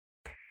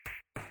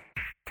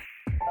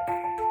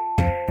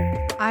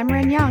I'm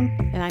Ren Young.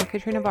 And I'm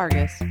Katrina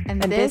Vargas.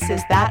 And this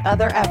is That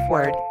Other F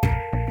Word.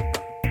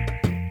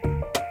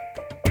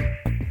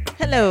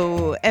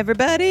 Hello,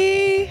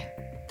 everybody.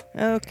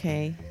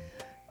 Okay.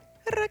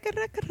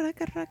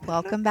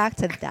 Welcome back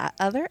to That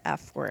Other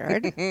F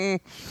Word.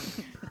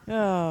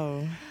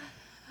 Oh.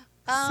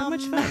 So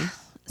much fun.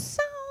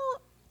 So,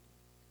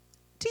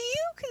 do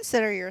you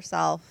consider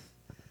yourself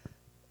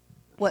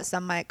what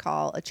some might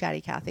call a chatty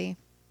Cathy?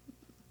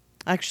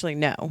 Actually,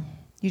 no.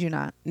 You do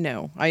not?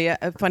 No.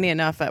 Funny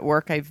enough, at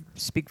work, I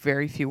speak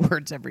very few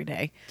words every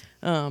day.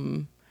 I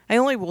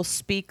only will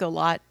speak a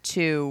lot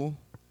to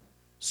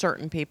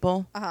certain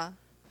people. Uh-huh.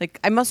 Like,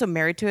 I'm also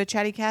married to a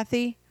chatty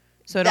Cathy.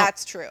 So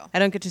That's true. I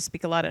don't get to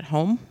speak a lot at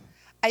home.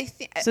 I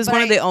think This is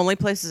one of the only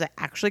places I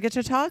actually get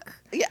to talk.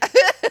 Yeah.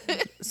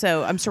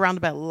 So I'm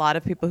surrounded by a lot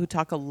of people who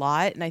talk a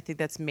lot, and I think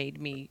that's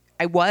made me.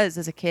 I was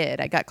as a kid.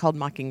 I got called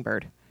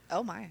Mockingbird,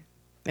 Oh my.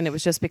 and it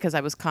was just because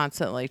I was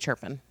constantly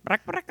chirping. I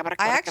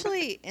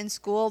actually, in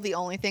school, the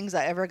only things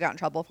I ever got in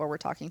trouble for were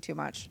talking too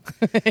much.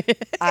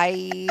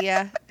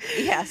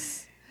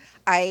 Yes.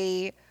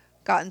 I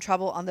got in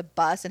trouble on the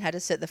bus and had to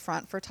sit in the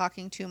front for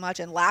talking too much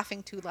and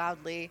laughing too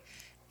loudly.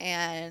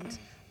 And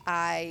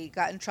I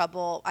got in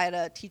trouble. I had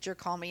a teacher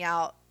call me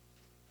out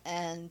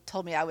and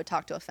told me I would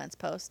talk to a fence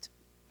post.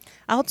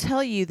 I'll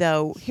tell you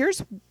though.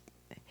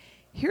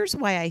 Here's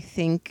why I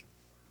think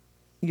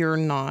you're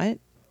not,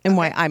 and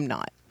why I'm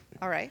not.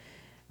 All right.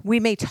 We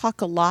may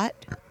talk a lot,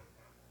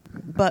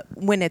 but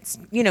when it's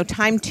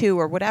time to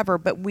or whatever.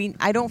 But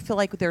I don't feel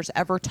like there's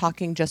ever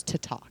talking just to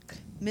talk.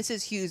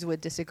 Mrs. Hughes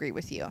would disagree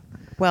with you.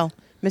 Well,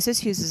 Mrs.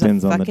 Hughes is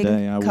Depends a on the fucking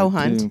day. I would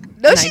co-hunt. too.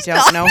 No, and she's I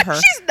don't not. know her.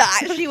 She's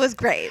not. She was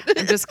great.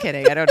 I'm just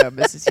kidding. I don't know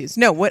Mrs. Hughes.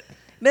 No, what?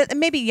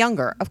 Maybe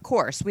younger. Of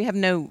course, we have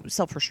no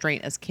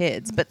self-restraint as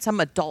kids, but some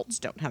adults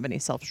don't have any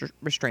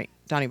self-restraint.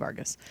 Donnie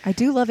Vargas. I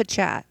do love a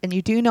chat, and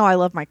you do know I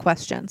love my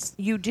questions.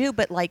 You do,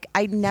 but like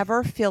I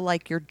never feel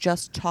like you're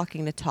just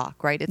talking to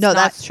talk, right? It's No, not,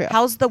 that's true.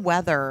 How's the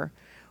weather?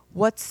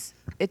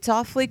 It's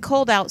awfully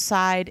cold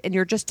outside, and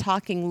you're just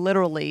talking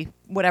literally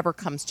whatever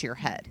comes to your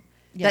head.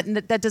 Yeah.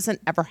 That doesn't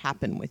ever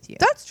happen with you.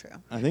 That's true.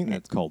 I think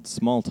that's called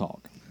small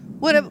talk.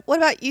 What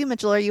about you,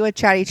 Mitchell? Are you a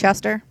chatty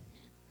Chester?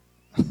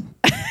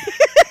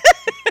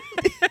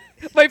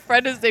 My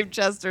friend is named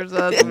Chester,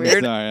 so that's I'm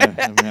weird. sorry, I'm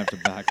gonna have to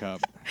back up.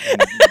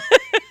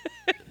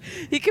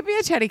 He could be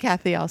a chatty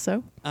Cathy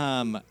also.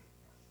 But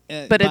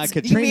But it's-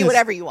 You can be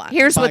whatever you want.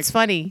 Here's By- what's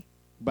funny.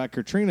 By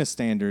Katrina's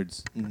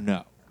standards,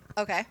 no.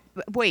 Okay.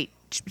 Wait,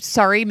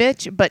 sorry,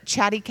 Mitch, but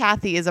chatty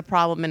Cathy is a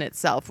problem in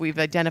itself. We've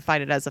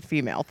identified it as a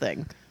female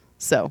thing.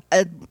 So,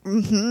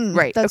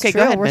 right. That's Okay, true.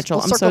 go ahead, We'll Mitchell.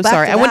 I'm circle so back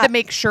sorry. to I wanted that. to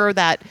make sure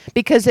that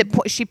because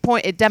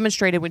it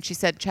demonstrated when she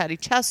said chatty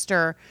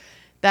Chester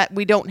that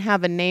we don't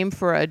have a name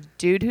for a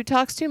dude who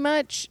talks too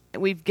much.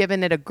 We've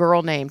given it a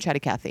girl name, chatty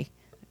Cathy.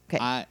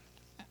 Okay.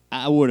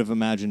 I would have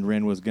imagined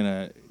Ren was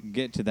gonna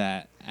get to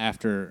that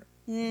after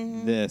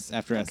this.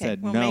 After I Okay,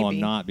 said well, no, maybe. I'm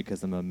not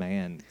because I'm a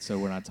man. So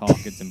when I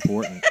talk, it's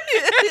important.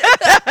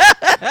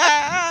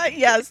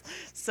 Yes.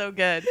 So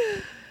good.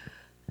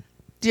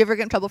 Do you ever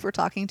get in trouble for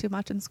talking too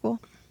much in school?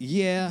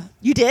 Yeah,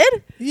 You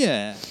did?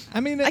 yeah.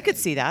 I mean, I could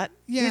see that.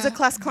 Yeah, He's a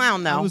class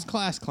clown, though. I was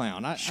class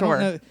clown. I Sure.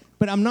 don't know,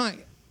 but I'm not.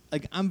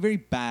 Like I'm very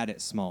bad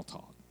at small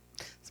talk.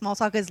 Small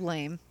talk is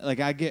lame. Like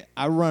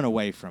I run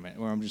away from it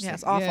where I'm just Yeah,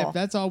 it's like, yeah, awful. if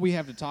that's all we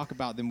have to talk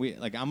about, then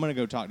I'm gonna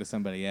go talk to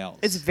somebody else.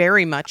 It's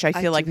very much. I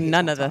feel do like hate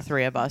none small of the talk.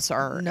 three of us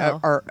are No.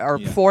 are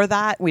Yeah. for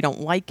that. We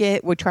don't like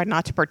it. We try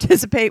not to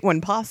participate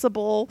when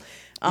possible.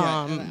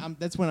 Yeah, and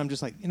that's when I'm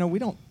just like, we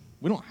don't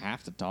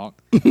have to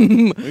talk.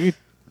 I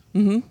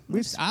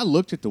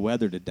looked at the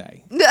weather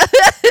today.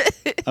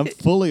 I'm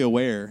fully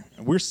aware.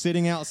 We're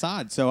sitting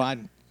outside, so I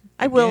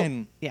will.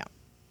 again, Yeah.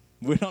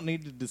 we don't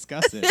need to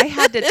discuss it. I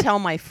had to tell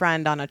my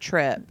friend on a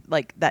trip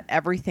like that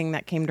everything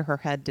that came to her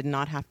head did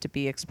not have to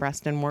be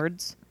expressed in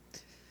words.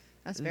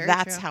 That's very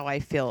That's true. how I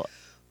feel.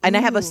 And I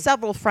have Ooh.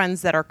 several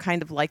friends that are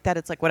kind of like that.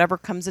 It's like whatever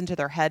comes into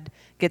their head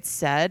gets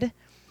said.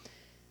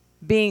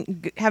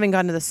 Having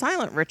gone to the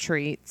silent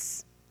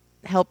retreats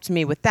helped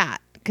me with that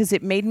because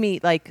it made me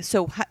like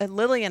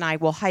Lily and I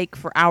will hike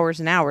for hours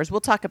and hours.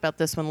 We'll talk about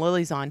this when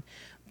Lily's on,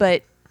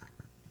 but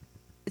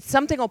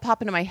something will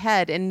pop into my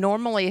head. And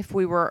normally, if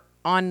we were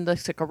on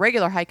like a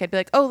regular hike, I'd be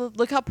like, "Oh,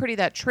 look how pretty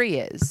that tree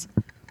is."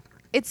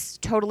 It's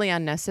totally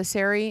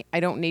unnecessary. I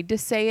don't need to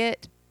say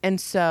it, and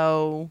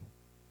so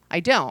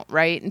I don't.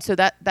 Right, and so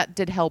that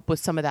did help with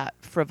some of that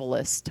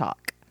frivolous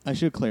talk. I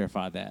should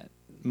clarify that.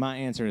 My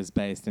answer is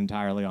based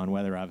entirely on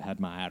whether I've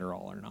had my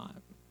Adderall or not.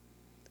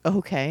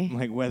 Okay.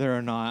 Like whether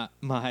or not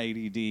my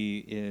ADD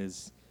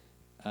is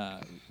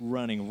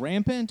running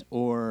rampant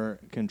or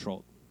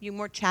controlled. You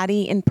more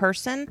chatty in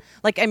person?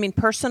 Like, I mean,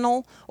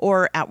 personal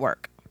or at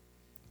work?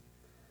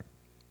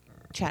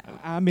 Chat.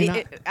 I mean,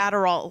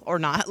 Adderall or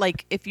not.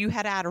 Like, if you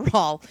had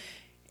Adderall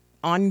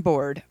on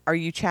board, are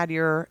you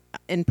chattier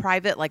in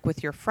private, like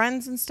with your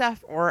friends and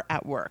stuff, or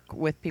at work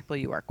with people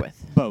you work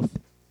with? both.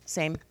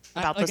 Same?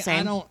 About the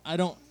same? I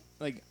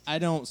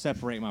don't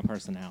separate my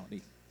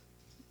personality.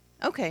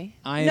 Okay.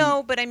 I am-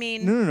 No, but I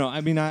mean... No.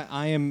 I mean,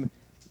 I am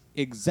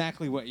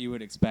exactly what you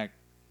would expect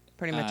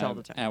Pretty much all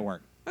the time. at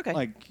work. Okay.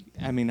 Like,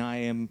 I mean, I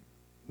am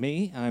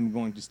me. I'm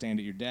going to stand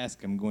at your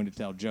desk. I'm going to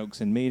tell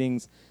jokes in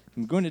meetings.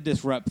 I'm going to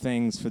disrupt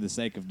things for the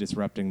sake of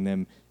disrupting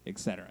them,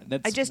 etc.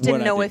 That's I just what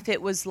didn't know do. if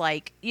it was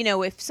like,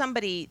 if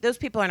somebody, those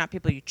people are not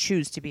people you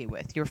choose to be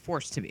with. You're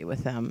forced to be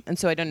with them. And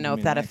so I don't know I if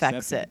mean, that I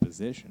affects accepted it. the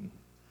position.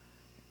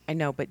 I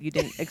know, but you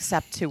didn't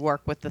accept to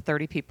work with the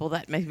 30 people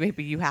that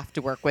maybe you have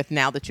to work with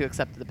now that you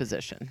accepted the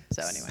position.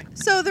 So anyway.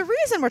 So the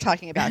reason we're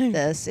talking about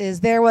this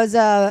is there was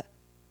a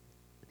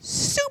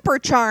super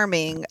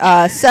charming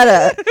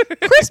set of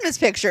Christmas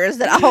pictures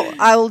that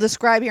I will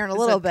describe here in a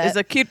little bit. It's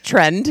a cute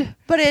trend.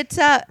 But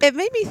it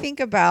made me think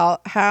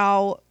about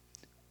how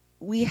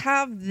we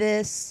have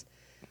this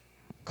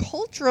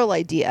cultural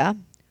idea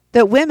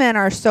that women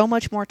are so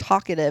much more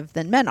talkative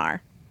than men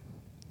are.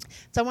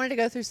 So I wanted to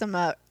go through some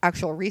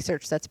actual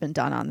research that's been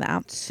done on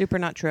that. Super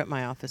not true at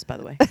my office, by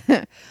the way.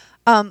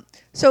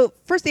 So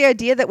first, the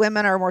idea that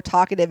women are more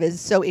talkative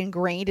is so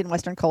ingrained in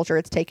Western culture,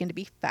 it's taken to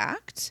be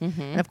fact.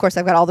 And of course,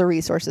 I've got all the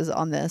resources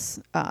on this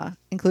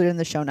included in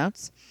the show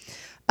notes.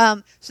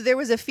 So there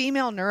was a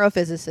female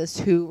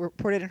neurophysicist who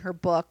reported in her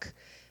book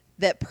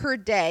that per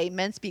day,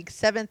 men speak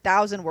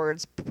 7,000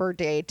 words per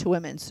day to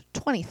women's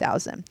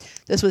 20,000.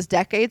 This was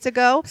decades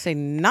ago. Say,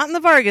 not in the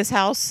Vargas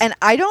house. And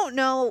I don't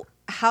know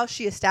how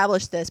she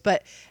established this,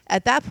 but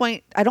at that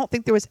point, I don't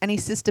think there was any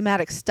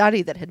systematic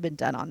study that had been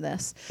done on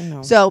this.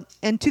 No. So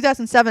in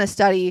 2007, a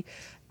study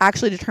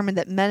actually determined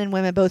that men and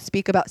women both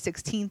speak about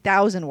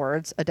 16,000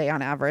 words a day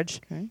on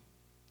average. Okay.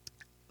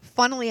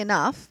 Funnily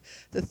enough,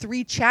 the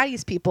three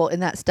chattiest people in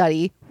that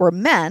study were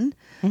men,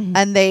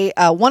 and they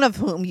one of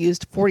whom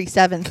used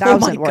 47,000 Oh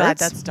my words. God,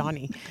 that's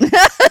Donnie.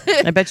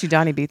 I bet you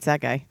Donnie beats that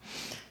guy.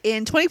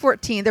 In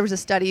 2014, there was a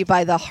study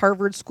by the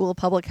Harvard School of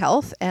Public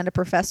Health and a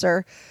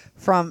professor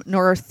from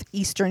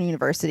Northeastern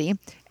University,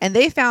 and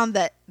they found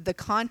that the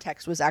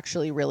context was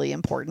actually really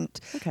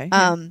important. Okay.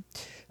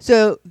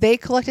 So they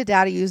collected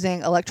data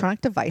using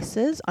electronic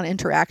devices on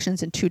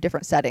interactions in two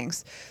different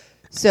settings.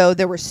 So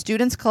there were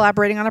students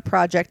collaborating on a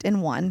project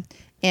in one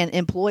and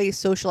employees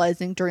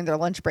socializing during their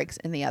lunch breaks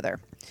in the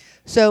other.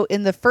 So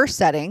in the first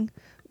setting,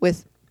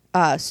 with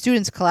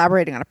students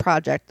collaborating on a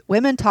project,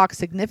 women talk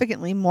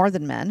significantly more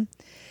than men,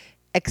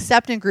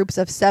 except in groups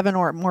of 7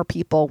 or more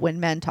people when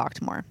men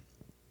talked more.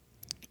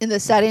 In the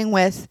setting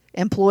with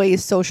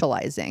employees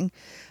socializing,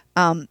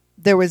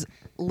 there was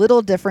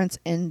little difference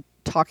in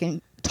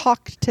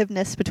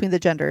talkativeness between the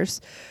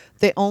genders.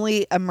 They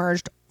only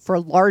emerged for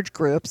large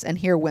groups, and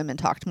here women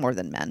talked more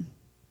than men.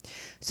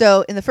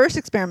 So in the first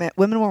experiment,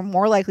 women were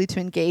more likely to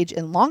engage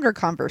in longer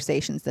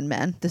conversations than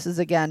men. This is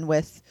again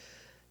with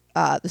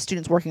the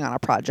students working on a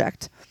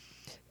project,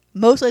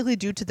 most likely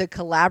due to the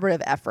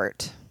collaborative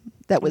effort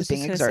that was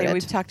being exerted.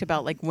 We've talked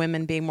about like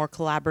women being more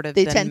collaborative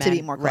They than tend to men.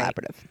 be more Right.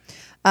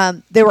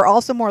 collaborative. They were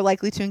also more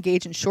likely to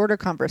engage in shorter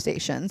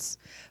conversations.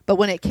 But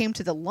when it came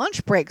to the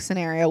lunch break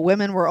scenario,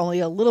 women were only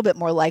a little bit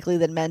more likely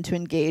than men to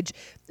engage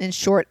in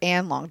short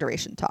and long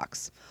duration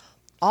talks.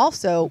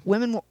 Also,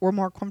 women were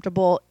more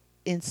comfortable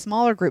in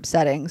smaller group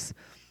settings.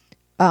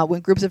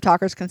 When groups of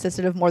talkers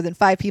consisted of more than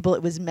 5 people,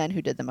 it was men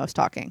who did the most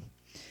talking.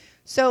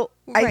 So,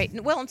 Right.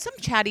 Well, and some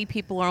chatty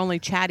people are only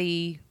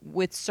chatty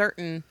with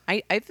certain.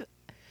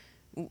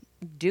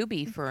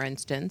 Doobie, for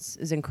instance,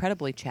 is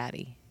incredibly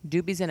chatty.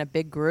 Doobie's in a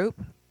big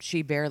group.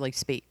 She barely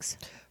speaks.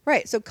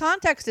 Right. So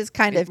context is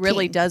kind It of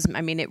really key. does.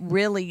 I mean, it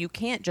really, you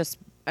can't just,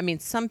 I mean,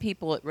 some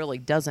people it really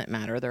doesn't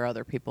matter. There are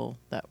other people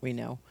that we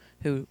know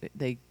who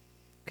they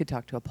could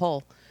talk to a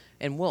pole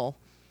and will.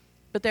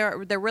 But there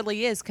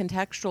really is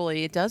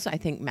contextually, it does, I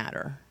think,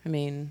 matter. I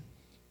mean,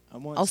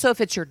 also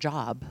if it's your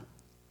job.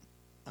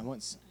 I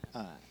once,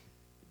 I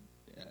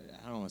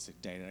don't want to say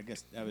dated. I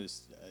guess I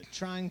was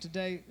trying to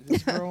date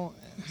this girl.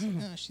 And I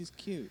was like, oh, she's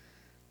cute.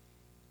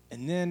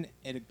 And then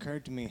it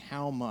occurred to me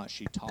how much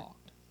she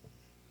talked.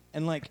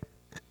 And like,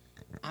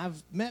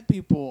 I've met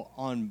people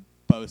on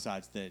both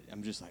sides that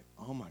I'm just like,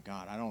 oh my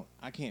God,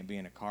 I can't be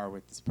in a car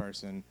with this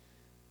person.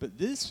 But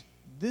this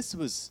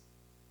was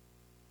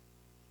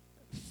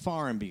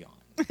far and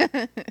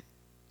beyond.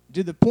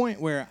 To the point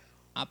where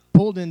I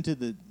pulled into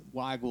the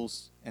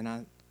Weigels and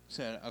I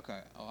said,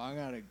 okay, I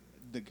got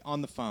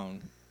on the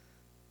phone,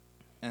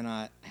 and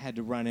I had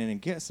to run in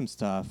and get some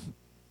stuff,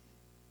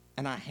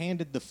 and I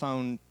handed the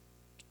phone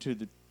to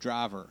the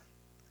driver,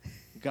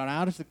 got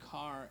out of the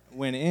car,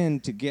 went in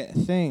to get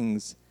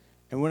things,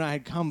 and when I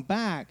had come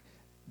back,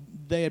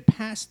 they had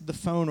passed the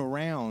phone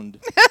around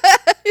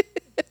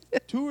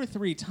 2 or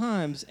 3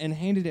 times and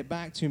handed it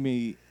back to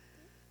me,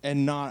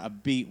 and not a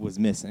beat was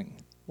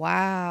missing.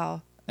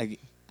 Wow. Like,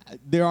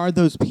 there are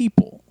those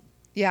people.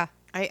 Yeah.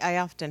 I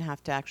often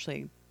have to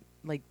actually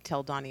like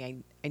tell Donnie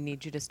I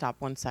need you to stop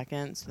 1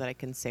 second so that I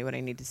can say what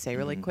I need to say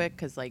really quick,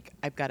 because like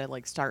I've got to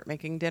like start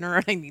making dinner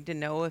and I need to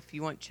know if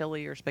you want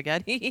chili or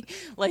spaghetti.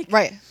 Like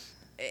Right.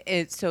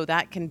 So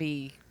that can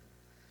be,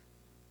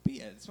 But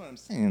yeah, that's what I'm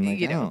saying.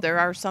 Like, there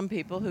are some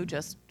people who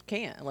just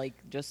can't, like,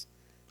 just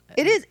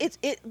It is.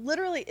 It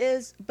literally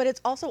is, but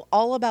it's also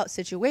all about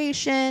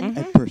situation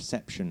And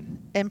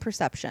perception. and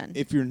perception.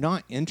 If you're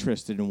not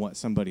interested in what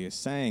somebody is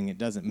saying, it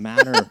doesn't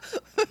matter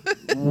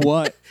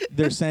what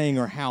they're saying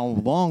or how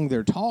long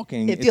they're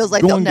talking. It It's feels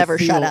like they'll going to never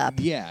shut up.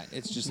 Yeah,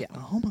 it's just like,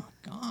 oh my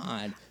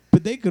God.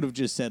 But they could have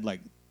just said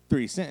like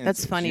 3 sentences.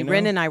 That's funny. You know?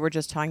 Rin and I were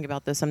just talking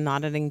about this. I'm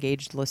not an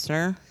engaged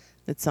listener.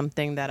 It's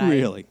something that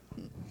Really?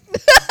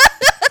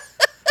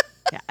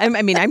 Yeah,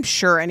 I mean, I'm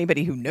sure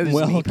anybody who knows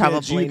Well, me kids,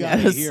 probably you got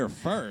to knows. hear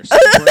first.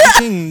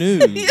 Breaking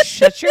news.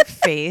 Shut your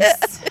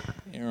face.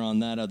 You're on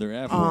that other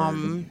F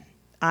word.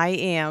 I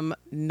am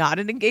not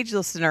an engaged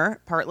listener,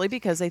 partly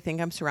because I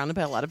think I'm surrounded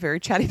by a lot of very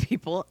chatty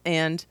people,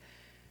 and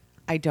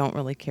I don't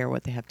really care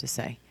what they have to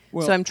say.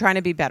 Well- So I'm trying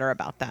to be better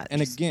about that. And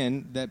Just-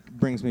 again, that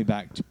brings me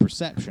back to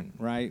perception,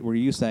 right? Where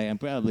you say, I'm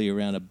probably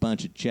around a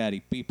bunch of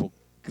chatty people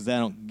because I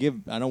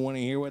don't want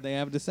to hear what they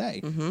have to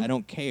say. I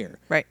don't care.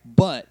 Right.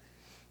 But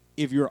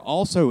if you're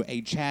also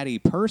a chatty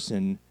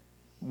person,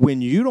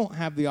 when you don't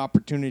have the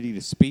opportunity to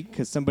speak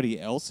because somebody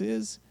else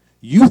is,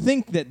 you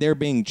think that they're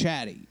being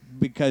chatty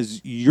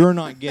because you're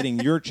not getting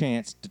your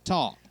chance to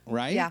talk,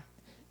 right? Yeah.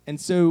 And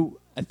so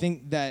I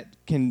think that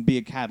can be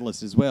a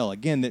catalyst as well.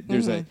 Again, that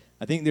there's I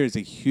think there's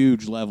a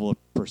huge level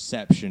of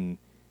perception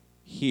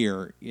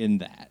here in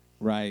that,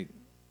 right?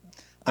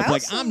 I Of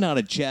like, also- I'm not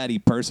a chatty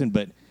person,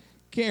 but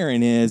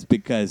Karen is,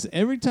 because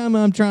every time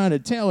I'm trying to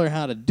tell her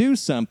how to do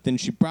something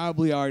she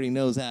probably already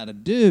knows how to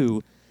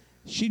do,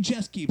 she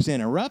just keeps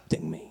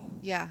interrupting me.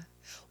 Yeah.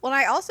 Well, and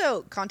I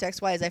also,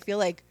 context-wise, I feel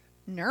like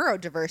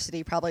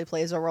neurodiversity probably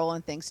plays a role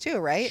in things too,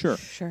 right? Sure.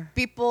 Sure.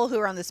 People who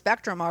are on the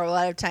spectrum are a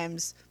lot of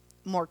times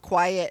more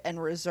quiet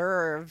and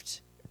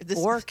reserved.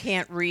 Or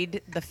can't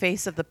read the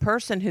face of the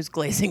person who's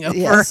glazing over.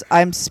 Yes,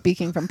 I'm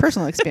speaking from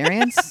personal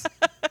experience.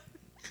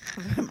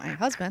 My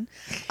husband.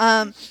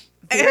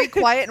 Very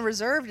quiet and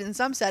reserved in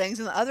some settings,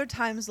 and other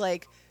times,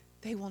 like,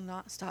 they will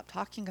not stop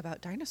talking about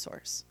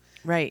dinosaurs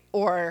Right.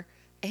 or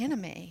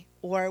anime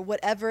or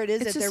whatever it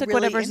is It's that just they're like really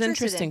whatever's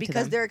interested in interesting to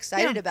because them. they're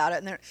excited Yeah. about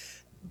it.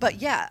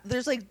 But yeah,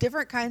 there's like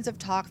different kinds of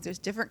talk. There's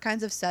different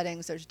kinds of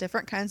settings. There's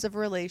different kinds of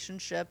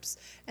relationships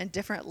and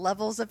different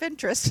levels of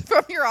interest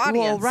from your audience.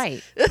 Well,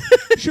 right.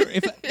 Sure.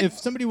 If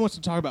somebody wants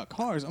to talk about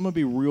cars, I'm going to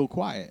be real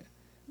quiet.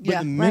 But Yeah.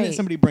 the minute Right.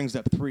 somebody brings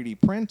up 3D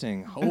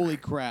printing, holy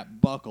crap,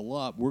 buckle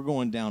up. We're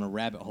going down a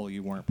rabbit hole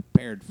you weren't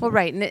prepared for. Well,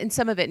 right, and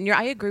some of it, and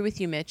I agree with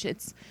you, Mitch.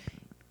 It's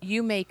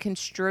you may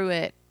construe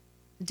it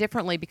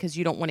differently because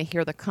you don't want to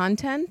hear the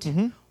content,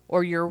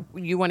 or you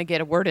want to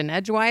get a word in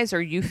edgewise,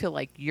 or you feel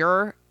like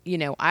you're,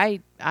 I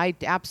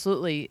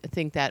absolutely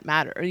think that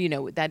matter.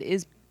 That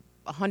is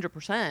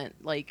 100%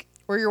 like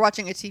Or you're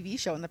watching a TV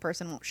show and the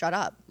person won't shut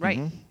up. right,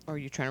 or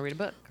you're trying to read a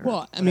book. Or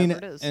Well, I mean,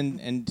 whatever it is.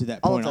 and to that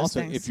All of point those also,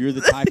 things. if you're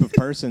the type of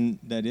person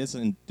that is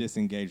a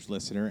disengaged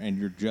listener and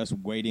you're just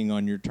waiting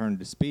on your turn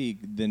to speak,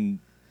 then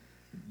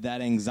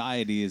that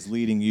anxiety is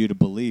leading you to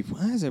believe,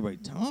 why is everybody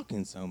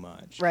talking so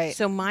much? Right.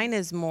 So mine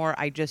is more,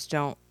 I just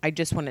want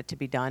it to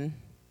be done.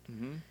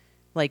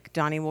 Like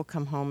Donnie will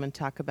come home and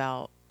talk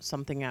about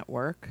something at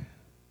work,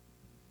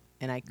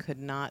 and I could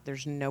not,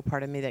 there's no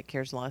part of me that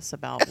cares less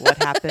about what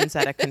happens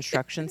at a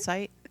construction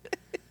site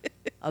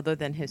other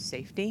than his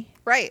safety.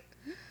 Right.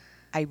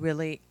 I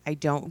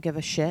don't give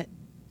a shit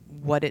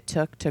what it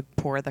took to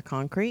pour the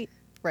concrete,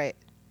 Right.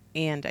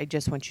 and I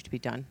just want you to be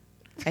done.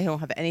 I don't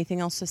have anything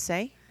else to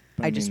say.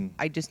 But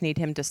I just need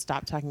him to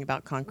stop talking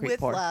about concrete With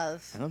pour.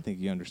 love. I don't think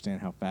you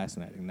understand how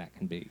fascinating that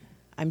can be.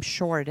 I'm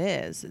sure it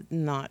is.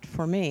 Not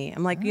for me.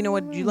 I'm like, you know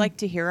what? Would you like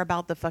to hear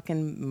about the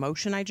fucking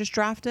motion I just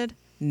drafted?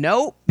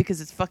 No, because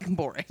it's fucking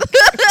boring.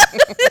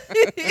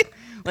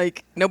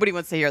 Like, nobody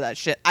wants to hear that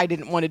shit. I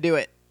didn't want to do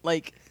it.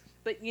 Like,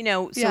 but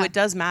so Yeah. it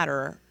does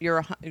matter.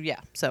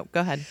 So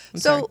go ahead. I'm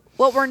So sorry.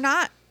 what we're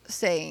not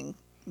saying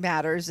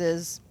matters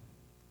is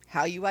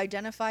how you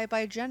identify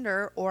by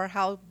gender or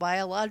how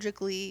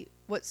biologically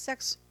what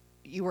sex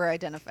you were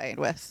identified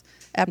with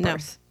at No.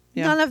 birth.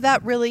 Yeah. None of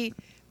that really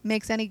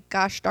makes any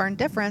gosh darn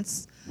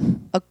difference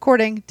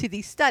according to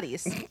these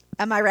studies.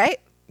 Am I right?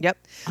 Yep,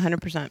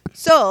 100%.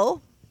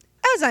 So,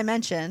 as I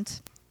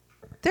mentioned,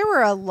 there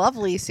were a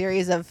lovely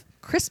series of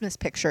Christmas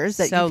pictures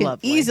that So you can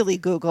lovely. easily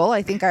Google.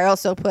 I think I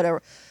also put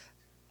a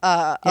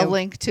Yeah.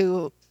 link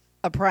to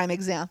a prime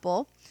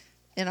example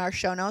in our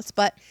show notes.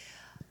 But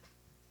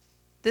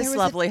This There was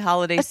lovely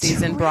holiday a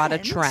season brought a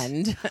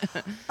trend.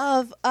 trend.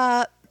 of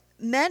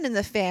men in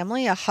the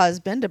family, a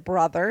husband, a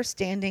brother,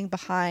 standing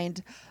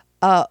behind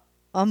a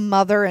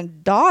mother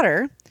and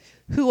daughter,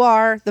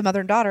 the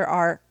mother and daughter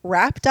are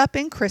wrapped up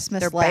in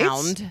Christmas They're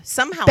lights.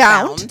 somehow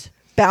bound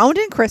bound.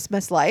 in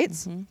Christmas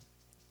lights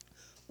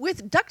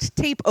with duct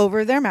tape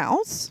over their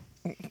mouths.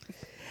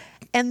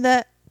 And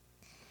the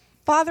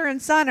father and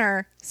son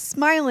are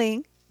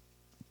smiling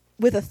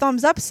with a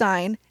thumbs up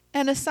sign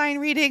and a sign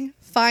reading,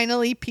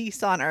 "Finally,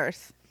 peace on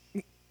earth."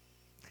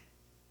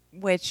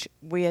 Which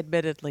we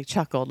admittedly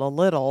chuckled a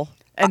little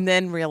and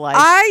then realized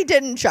I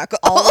didn't chuckle.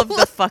 all of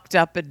the fucked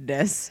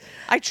upness.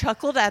 I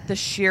chuckled at the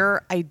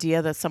sheer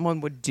idea that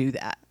someone would do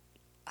that.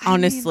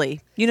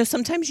 Honestly,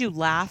 sometimes you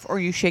laugh or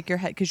you shake your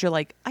head because you're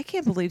like, I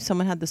can't believe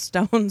someone had the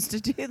stones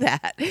to do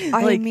that.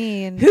 I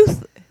mean,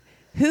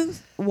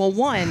 well,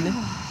 one,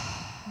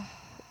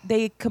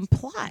 they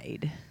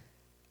complied.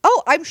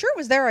 Oh, I'm sure it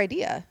was their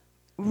idea.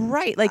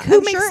 Right. Like, who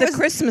I'm makes sure the it was-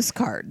 Christmas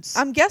cards?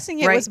 I'm guessing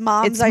it Right? was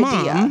mom's It's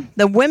idea. Mom.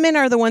 The women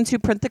are the ones who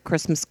print the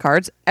Christmas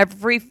cards.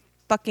 Every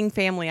fucking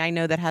family I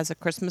know that has a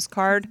Christmas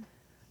card,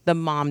 the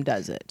mom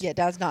does it. Yeah,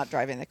 Dad's not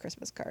driving the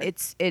Christmas card.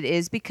 It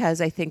is because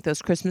I think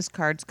those Christmas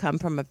cards come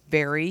from a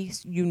very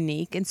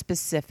unique and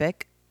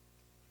specific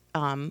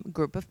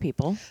group of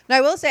people. Now,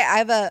 I will say I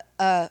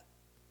have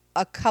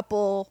a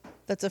couple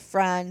that's a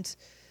friends,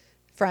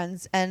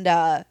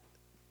 and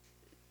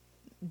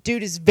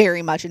dude is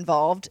very much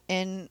involved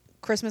in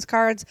Christmas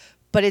cards,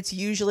 but it's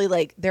usually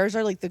like theirs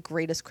are like the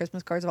greatest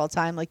Christmas cards of all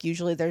time. Like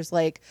usually there's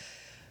like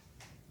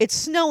it's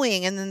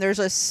snowing and then there's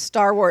a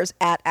Star Wars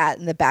at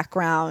in the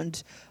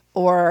background,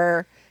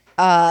 or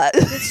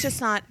It's just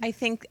not, I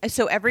think,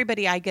 so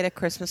everybody I get a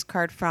Christmas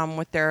card from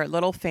with their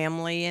little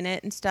family in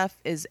it and stuff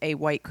is a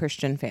white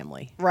Christian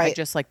family. I Right.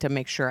 just like to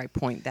make sure I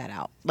point that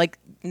out. Like,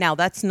 now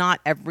that's not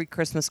every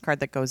Christmas card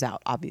that goes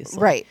out, obviously.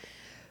 right.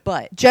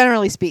 But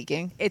Generally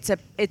speaking, it's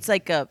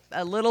like a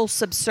little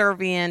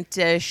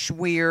subservient-ish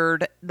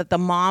weird that the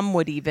mom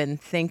would even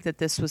think that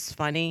this was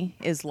funny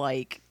is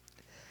like,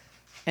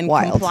 and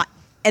Wild.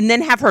 and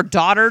then have her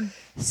daughter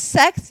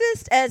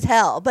sexist as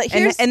hell. But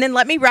here's and then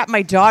let me wrap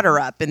my daughter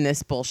up in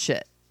this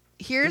bullshit.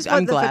 Here's I'm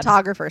what the glad.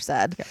 photographer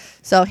said.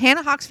 So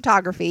Hannah Hawks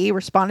Photography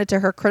responded to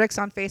her critics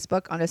on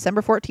Facebook on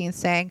December 14th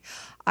saying,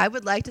 I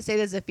would like to say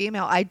that as a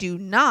female, I do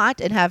not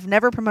and have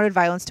never promoted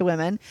violence to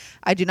women.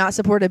 I do not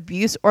support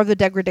abuse or the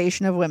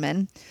degradation of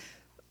women.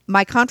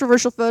 My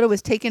controversial photo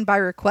was taken by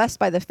request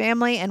by the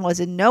family and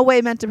was in no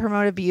way meant to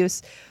promote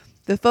abuse.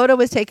 The photo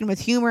was taken with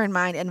humor in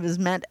mind and was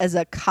meant as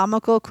a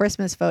comical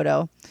Christmas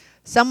photo.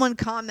 Someone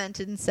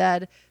commented and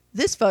said,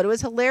 this photo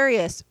is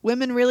hilarious.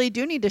 Women really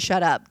do need to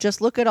shut up.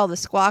 Just look at all the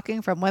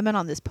squawking from women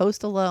on this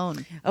post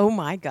alone. Oh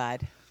my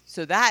God.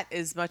 So that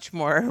is much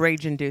more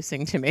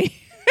rage-inducing to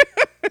me.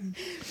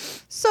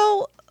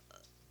 So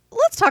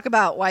let's talk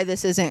about why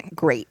this isn't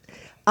great.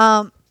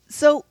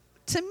 So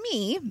to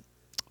me,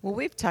 Well,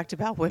 we've talked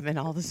about women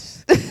all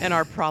this and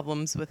our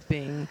problems with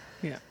being,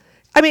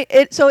 I mean,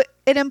 it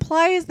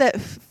implies that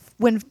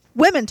when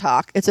women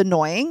talk, it's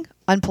annoying,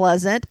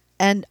 unpleasant,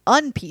 and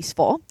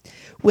unpeaceful.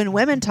 When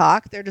women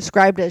talk, they're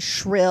described as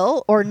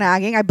shrill or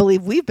nagging. I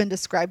believe we've been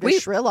described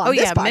as shrill on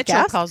this podcast.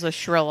 Mitchell calls us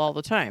shrill all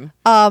the time.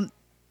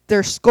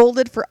 They're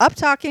scolded for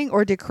up-talking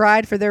or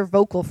decried for their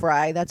vocal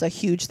fry. That's a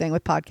huge thing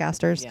with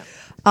podcasters.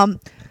 Yeah.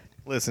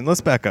 Listen,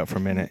 let's back up for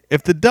a minute.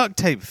 If the duct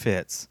tape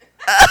fits,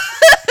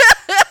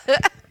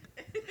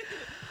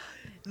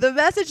 The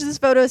message this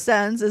photo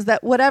sends is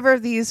that whatever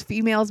these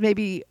females may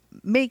be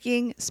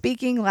making,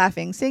 speaking,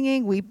 laughing,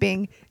 singing,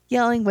 weeping,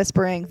 yelling,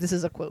 whispering, this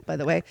is a quote, by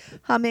the way,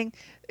 humming,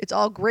 it's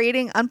all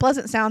grating,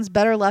 unpleasant sounds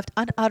better left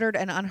unuttered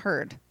and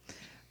unheard.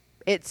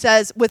 It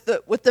says, with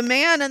the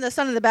man and the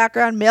son in the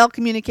background, male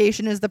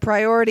communication is the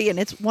priority, and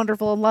it's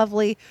wonderful and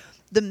lovely.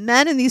 The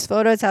men in these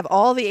photos have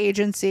all the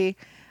agency,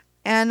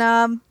 and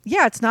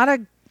it's not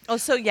a. Oh,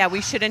 so yeah,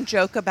 we shouldn't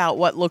joke about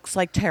what looks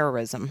like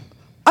terrorism.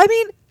 I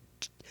mean,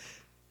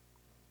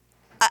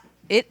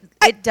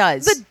 It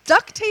does. the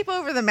duct tape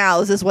over the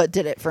mouths is what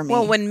did it for me.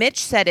 Well, when Mitch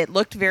said it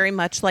looked very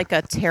much like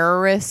a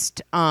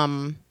terrorist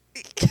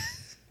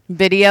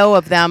video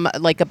of them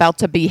like about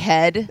to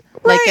behead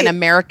like an Right.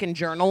 American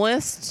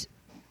journalist,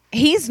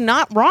 he's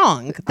not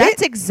wrong.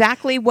 That's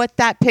exactly what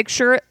that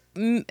picture.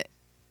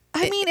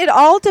 I mean, it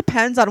all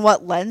depends on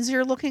what lens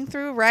you're looking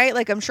through, right?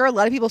 Like, I'm sure a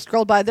lot of people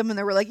scrolled by them and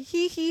they were like,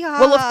 hee hee ha.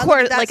 Well, of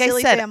course, that like I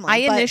silly said, family.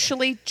 I But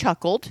initially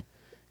chuckled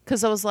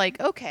because I was like,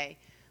 okay.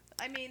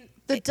 I mean,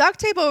 the duct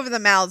tape over the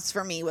mouths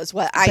for me was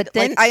what I But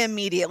then- I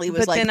immediately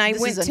was but like. then I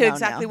this went is a to no-no.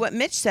 exactly what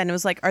Mitch said. And it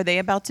was like, are they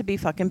about to be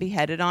fucking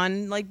beheaded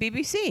on like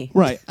BBC?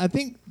 Right. I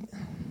think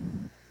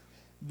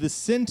the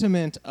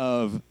sentiment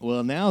of,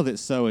 well, now that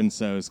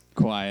so-and-so's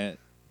quiet,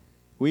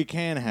 we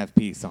can have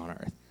peace on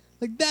Earth.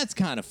 Like, that's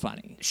kind of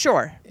funny.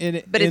 Sure,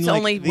 but it's like,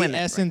 only the women.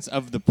 essence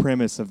of the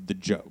premise of the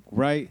joke,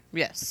 right?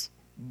 Yes.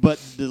 But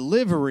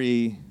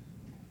delivery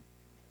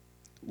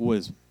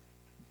was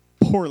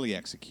poorly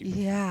executed.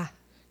 Yeah.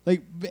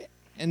 Like,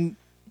 and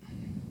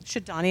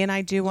Should Donnie and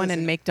I do one Listen,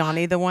 and make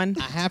Donnie the one?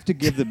 I have to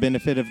give the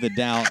benefit of the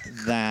doubt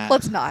that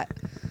Let's not.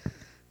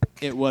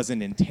 it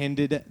wasn't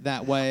intended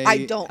that way.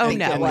 I don't Oh, think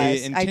no. it And was. the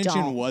I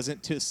intention don't.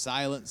 wasn't to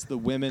silence the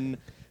women,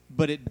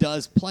 but it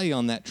does play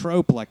on that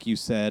trope, like you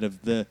said,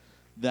 of the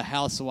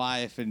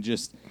housewife and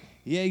just,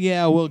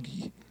 well,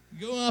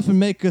 go off and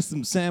make us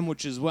some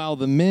sandwiches while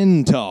the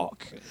men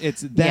talk.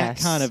 It's that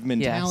Yes, kind of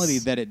mentality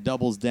yes. that it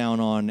doubles down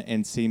on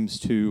and seems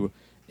to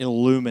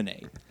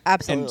illuminate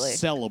Absolutely. and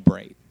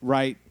celebrate,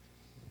 right?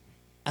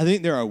 I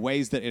think there are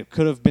ways that it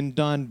could have been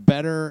done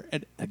better.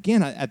 And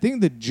again, I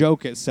think the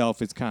joke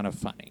itself is kind of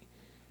funny,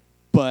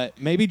 but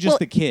maybe just Well,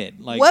 the kid.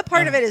 Like, what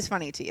part of it is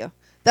funny to you?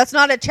 That's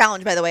not a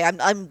challenge, by the way. I'm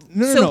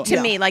No, So no.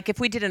 to me, like if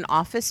we did an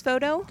office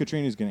photo,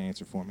 Katrina's going to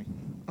answer for me.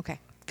 okay.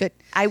 Good.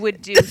 I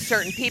would do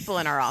certain people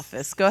in our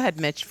office. Go ahead,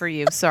 Mitch, for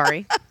you.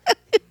 Sorry.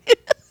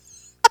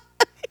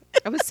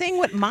 I was saying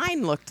what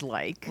mine looked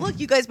like. Look,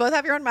 you guys both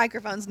have your own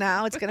microphones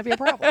now. It's going to be a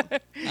problem.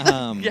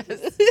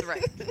 Yes,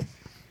 right.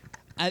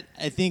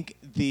 I think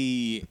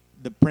the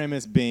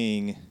premise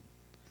being,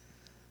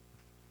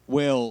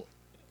 well,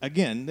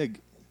 again,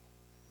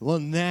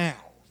 now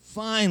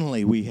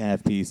finally we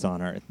have peace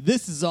on Earth.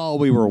 This is all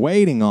we were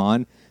waiting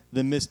on.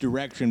 The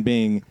misdirection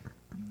being,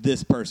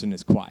 this person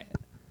is quiet.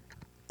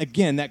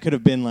 Again, that could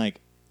have been like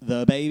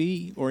the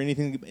baby or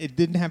anything. It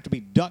didn't have to be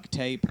duct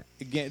tape.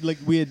 Again, like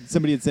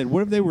somebody had said,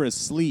 what if they were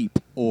asleep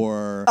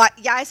or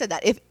Yeah, I said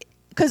that.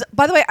 Because,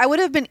 by the way, I would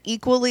have been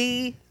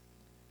equally...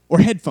 or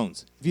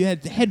headphones. If you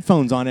had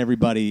headphones on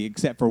everybody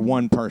except for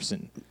one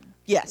person.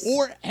 Yes.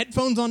 Or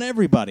headphones on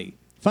everybody.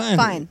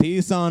 Fine.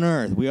 Peace on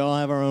Earth. We all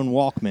have our own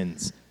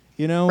Walkmans.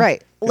 You know?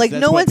 Right. 'Cause Like,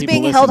 that's no what one's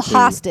people being held listen to.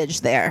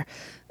 hostage there.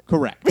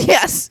 Correct.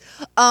 Yes.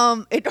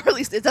 Or at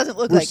least it doesn't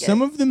look Were like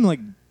some it. of them, like,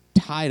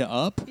 tied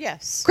up?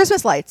 Yes.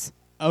 Christmas lights.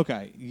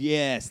 Okay.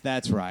 Yes,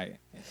 that's right.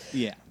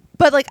 Yeah.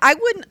 But, like,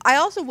 I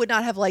also would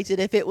not have liked it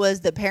if it was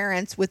the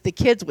parents with the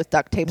kids with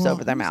duct tapes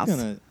over their mouth.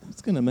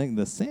 Who's gonna make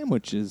the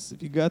sandwiches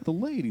if you got the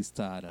ladies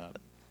tied up?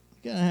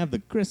 You gotta have the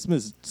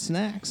Christmas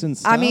snacks and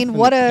stuff. I mean, and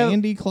what the a-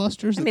 candy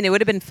clusters. I mean, it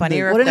would have been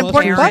funnier. What if an the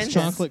important parents-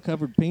 question. Chocolate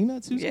covered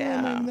peanuts. Who's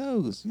Yeah. gonna make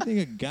those? You think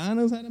a guy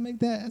knows how to make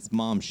that? That's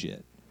mom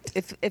shit.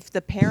 If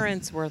the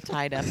parents were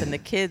tied up and the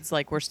kids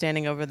like were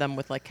standing over them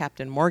with like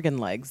Captain Morgan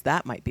legs,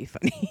 that might be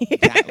funny.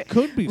 That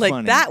could be like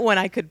funny. that one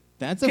I could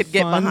That's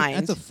get fun, behind.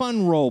 That's a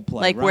fun role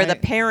play. like where the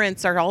right?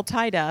 parents are all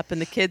tied up and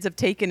the kids have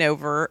taken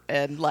over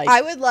and like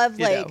I would love,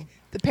 you like, know.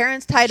 the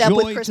parents tied up Joy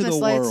with Christmas to the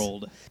lights.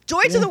 world.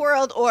 Joy to Yeah. the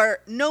world, or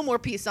no more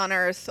peace on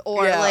Earth,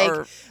 or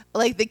Yeah,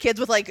 like the kids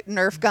with like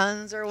Nerf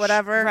guns or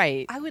whatever.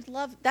 Right. I would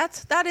love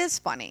that is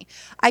funny.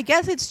 I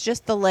guess it's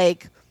just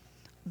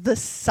the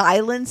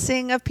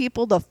silencing of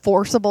people, the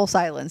forcible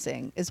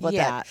silencing is what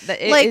Yeah,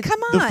 like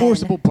come on. The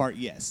forcible part,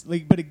 yes.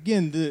 Like, but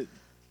again,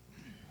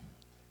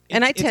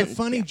 And I it's a tend-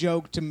 funny yeah.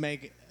 joke to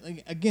make.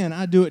 Like, again,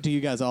 I do it to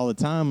you guys all the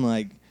time.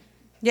 Like,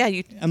 yeah,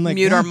 you I'm like,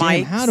 mute our "God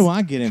damn, mics. how do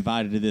I get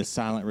invited to this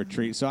silent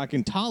retreat so I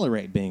can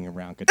tolerate being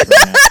around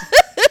Katrina?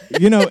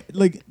 You know,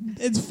 like,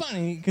 it's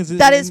funny because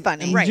That is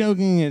funny. I'm Right.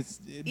 joking.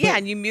 Yeah,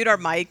 and you mute our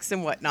mics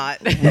and whatnot.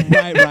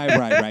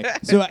 right.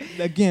 So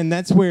again,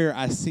 that's where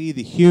I see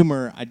the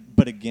humor.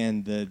 But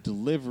again, the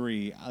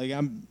delivery. Like,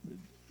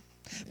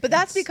 But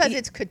that's because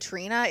it's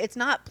Katrina. It's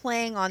not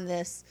playing on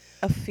this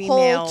A female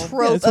whole Yeah,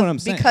 trope that's what of I'm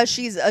saying. because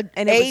she's and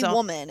it a was all-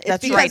 woman. It's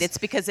That's because, right. It's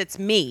because it's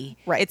me.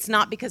 Right. It's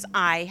not because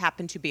I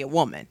happen to be a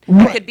woman.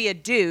 Right. It could be a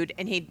dude,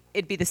 and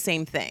it'd be the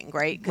same thing,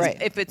 right? 'Cause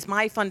Right. if it's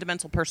my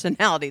fundamental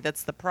personality,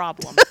 that's the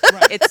problem.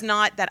 It's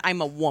not that I'm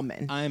a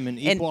woman. I'm an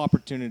And- equal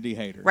opportunity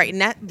hater. Right,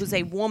 and that was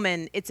a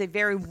woman. It's a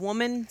very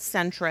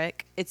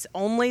woman-centric. It's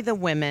only the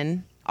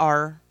women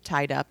are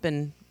tied up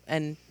and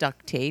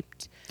duct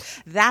taped.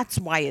 That's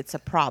why it's a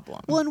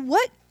problem. Well, and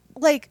what,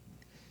 like,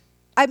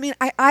 I mean,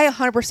 I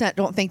 100%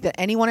 don't think that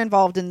anyone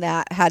involved in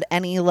that had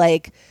any,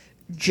 like,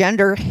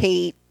 gender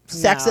hate,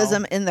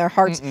 sexism in their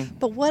hearts.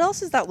 But what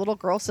else is that little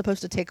girl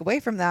supposed to take away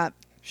from that?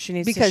 She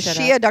needs Because to shut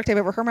she up. had duct tape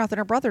over her mouth and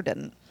her brother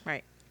didn't.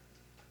 Right.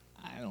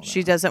 I don't know.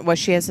 She doesn't. What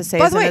she has to say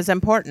By the isn't way- as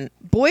important.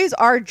 Boys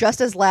are just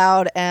as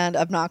loud and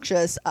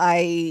obnoxious.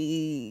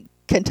 I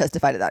can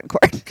testify to that in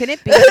court. Can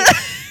it be?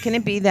 Can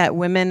it be that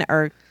women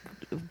are,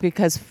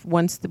 because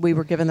once we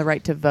were given the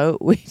right to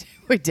vote, we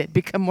did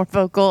become more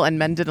vocal, and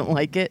men didn't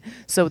like it.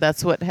 So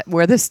that's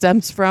where this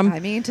stems from, I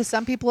mean, to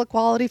some people,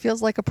 equality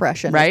feels like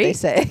oppression, right?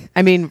 as they say.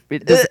 I mean,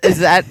 is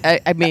that?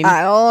 I mean,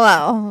 I don't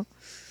know.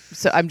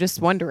 so I'm just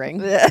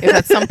wondering if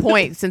at some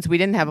point, since we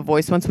didn't have a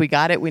voice, once we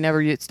got it, we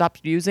never stopped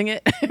using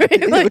it.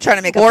 We're trying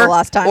to make up for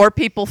lost time. Or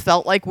people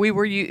felt like we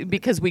were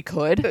because we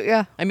could.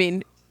 Yeah. I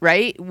mean,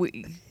 right?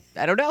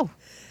 I don't know.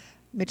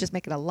 Mitch is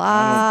making a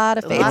lot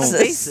of A lot of faces.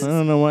 faces. I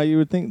don't know why you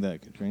would think that,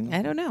 Katrina.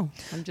 I don't know.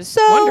 I'm just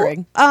So,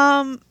 wondering.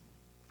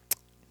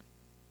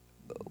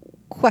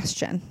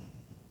 Question.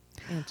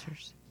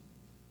 Answers.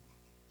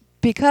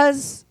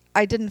 Because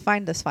I didn't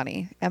find this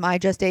funny, am I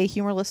just a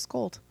humorless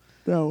scold?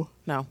 No.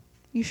 No.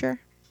 You sure?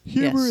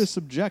 Humor Yes. is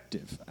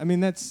subjective. I mean,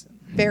 that's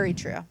Very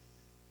true.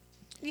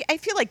 Yeah, I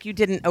feel like you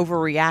didn't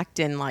overreact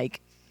in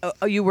like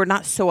you were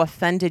not so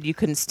offended you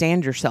couldn't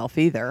stand yourself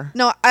either.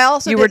 No, I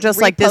also You were didn't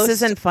just like, this repost-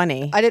 isn't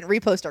funny. I didn't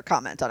repost or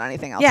comment on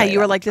anything else. Yeah, you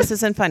were like, this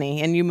isn't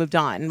funny, and you moved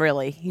on.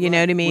 Really, you know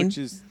what I mean? Which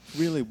is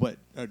really what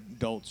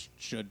adults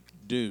should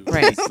do.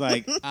 Right. It's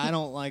like, I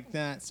don't like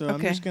that, so I'm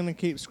Okay. just going to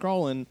keep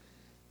scrolling,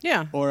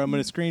 Yeah. or I'm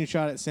going to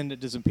screenshot it, send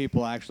it to some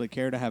people I actually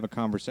care to have a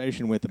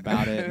conversation with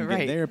about it, and Right.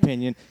 get their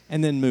opinion,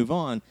 and then move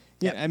on.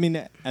 Yeah, I mean,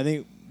 I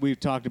think we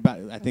talked about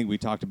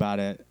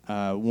it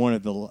one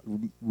of the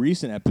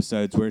recent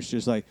episodes where it's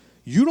just like,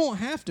 you don't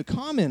have to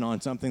comment on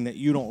something that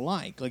you don't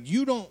like. Like,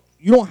 you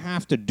don't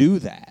have to do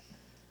that.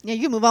 Yeah,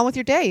 you move on with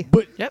your day.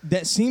 But Yep.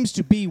 that seems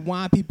to be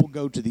why people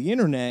go to the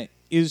internet,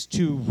 is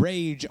to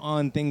rage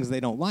on things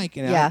they don't like.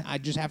 And Yeah. I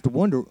just have to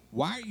wonder,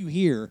 why are you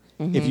here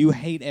if you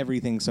hate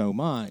everything so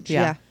much?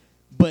 Yeah.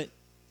 But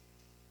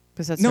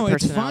because that's No, their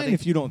it's fine personality.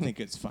 if you don't think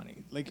it's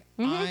funny. Like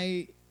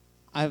I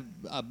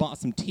bought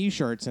some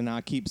T-shirts and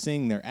I keep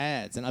seeing their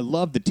ads, and I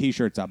love the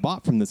T-shirts I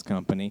bought from this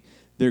company.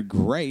 They're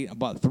great. I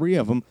bought 3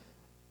 of them.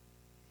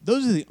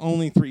 Those are the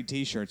only 3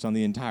 T-shirts on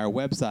the entire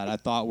website I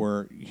thought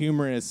were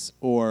humorous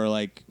or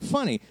like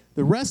funny.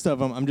 The rest of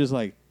them, I'm just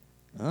like,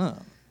 oh,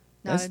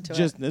 that's into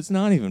just that's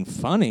not even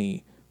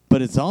funny,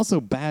 but it's also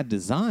bad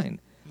design.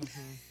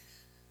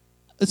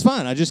 It's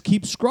fine. I just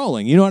keep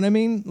scrolling. You know what I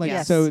mean? Like,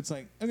 Yes. so it's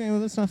like, okay, well,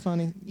 that's not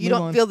funny. You Move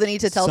don't on. feel the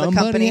need to tell the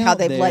Somebody company how out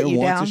they've there let you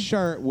wants down. a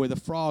shirt with a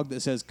frog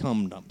that says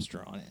 "cum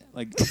dumpster" on it.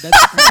 Like,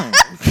 that's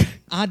fine.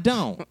 I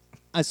don't.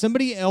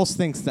 Somebody else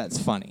thinks that's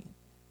funny,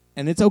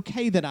 and it's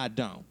okay that I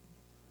don't.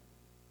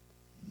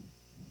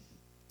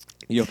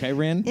 You okay,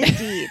 Ren?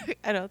 Indeed.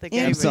 I don't think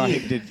Yeah. I'm anybody.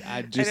 sorry. Did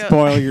I just don't-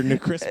 spoil your new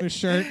Christmas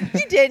shirt?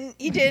 You didn't.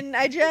 You didn't.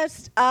 I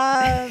just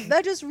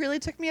that just really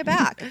took me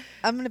aback.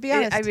 I'm gonna be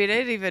honest. I mean,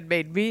 it even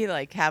made me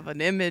like have an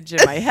image in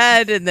my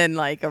head and then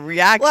like a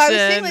reaction. well, I was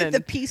saying like and,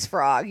 the peace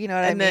frog. You know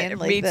what I and mean? then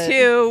Like me the-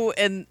 too,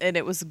 and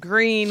it was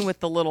green with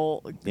the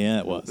little. Yeah,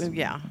 it was.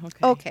 Yeah.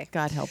 Okay. Okay.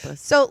 God help us.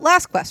 So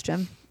last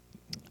question.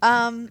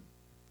 And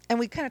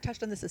we kind of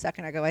touched on this a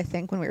second ago, I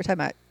think, when we were talking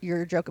about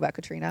your joke about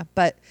Katrina.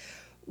 But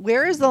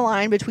where is the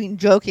line between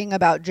joking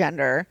about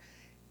gender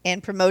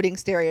and promoting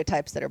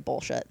stereotypes that are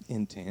bullshit?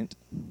 Intent.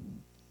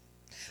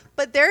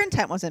 But their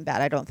intent wasn't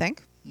bad, I don't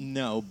think.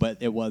 No, but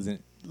it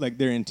wasn't. Like,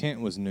 their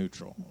intent was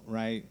neutral,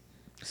 right?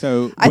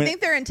 So I when- think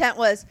their intent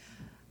was,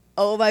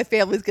 oh, my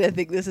family's going to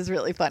think this is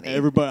really funny.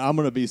 everybody, I'm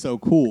gonna be so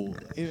cool.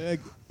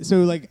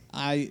 So like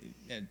you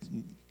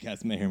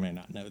guys may or may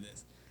not know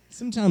this.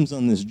 Sometimes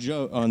on this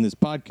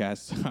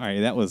podcast, sorry,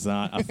 that was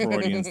not a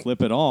Freudian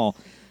slip at all.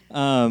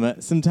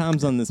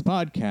 Sometimes on this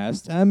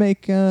podcast, I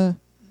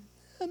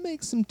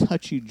make some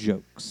touchy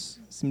jokes,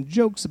 some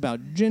jokes about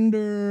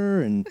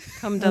gender and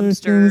Cum other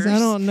things. I dumpsters.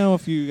 don't know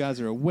if you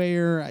guys are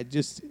aware.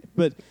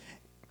 But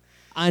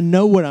I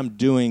know what I'm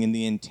doing, and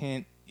the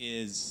intent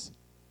is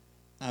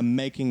I'm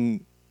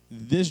making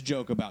this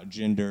joke about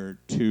gender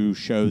to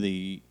show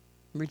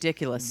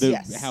Ridiculous.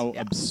 Yes. how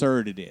Yeah.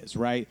 absurd it is,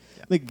 right?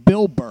 Like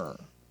Bill Burr,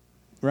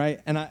 right?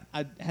 And I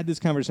had this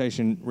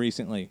conversation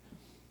recently.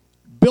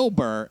 Bill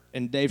Burr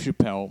and Dave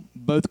Chappelle,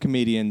 both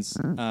comedians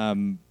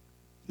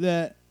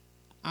that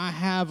I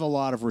have a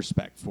lot of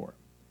respect for.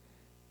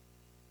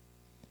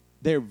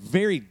 They're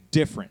very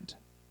different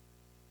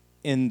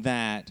in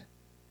that,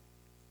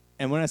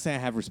 and when I say I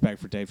have respect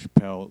for Dave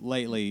Chappelle,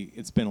 lately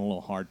it's been a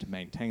little hard to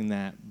maintain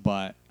that,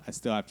 but I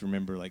still have to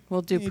remember, like,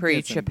 We'll do he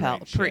did some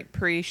pre-Chappelle. great shit.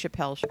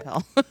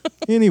 Pre-Chappelle.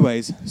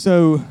 Anyways,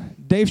 so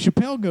Dave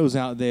Chappelle goes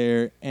out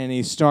there and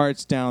he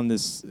starts down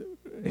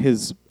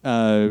his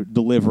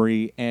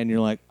delivery, and you're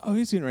like, oh,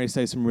 he's getting ready to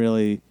say some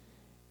really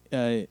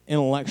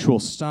intellectual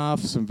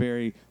stuff, some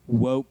very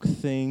woke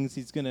things.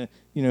 He's gonna,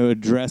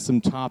 address some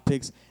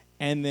topics,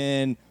 and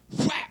then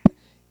whap,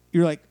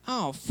 you're like,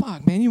 oh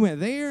fuck, man, you went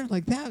there?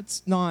 Like,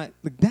 that's not,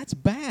 like, that's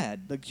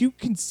bad. Like, you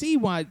can see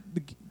why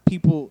the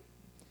people.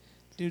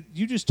 Dude,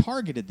 you just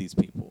targeted these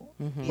people,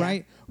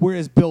 right?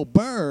 Whereas Bill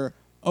Burr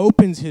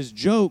opens his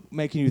joke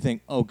making you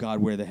think, oh,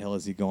 God, where the hell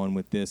is he going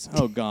with this?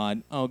 Oh,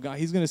 God,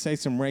 he's going to say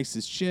some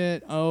racist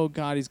shit. Oh,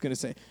 God, he's going to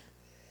say,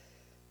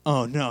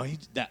 oh, no,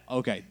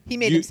 okay. He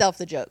made himself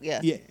the joke, yeah.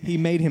 Yeah, he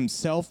made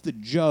himself the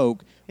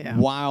joke Yeah.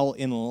 while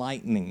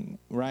enlightening,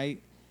 right?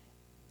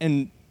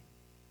 And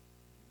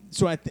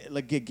so, I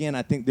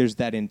think there's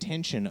that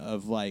intention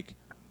of, like,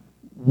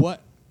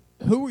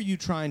 who are you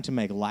trying to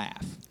make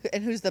laugh?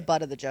 And who's the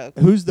butt of the joke?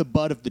 Who's the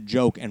butt of the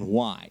joke and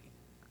why?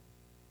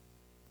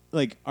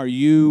 Like, are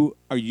you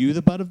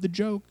the butt of the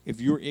joke? If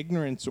you're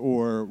ignorance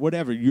or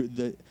whatever,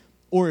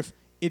 or if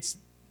it's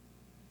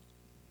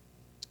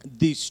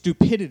the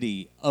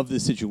stupidity of the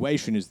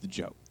situation is the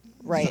joke.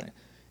 Right.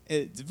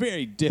 It's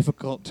very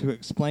difficult to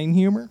explain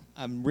humor.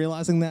 I'm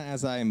realizing that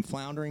as I am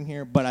floundering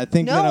here, but I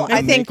think No, that I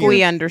I think making-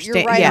 we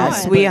understand. right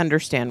Yes, on. we But-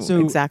 understand so-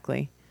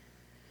 exactly.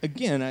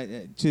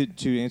 Again,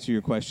 to answer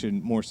your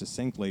question more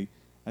succinctly,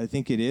 I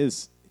think it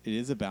is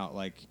about,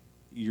 like,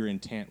 your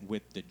intent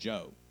with the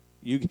joke.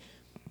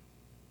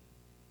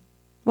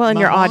 Well, in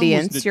My your mom was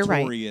audience, you're right.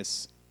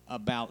 notorious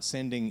about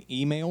sending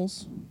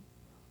emails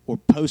or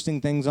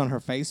posting things on her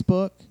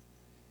Facebook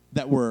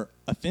that were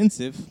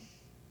offensive,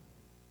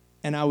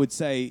 and I would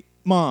say,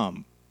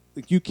 "Mom,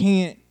 like, you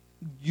can't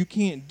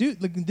do,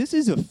 like, this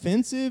is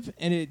offensive,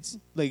 and it's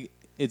like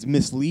it's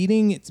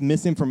misleading, it's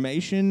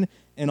misinformation,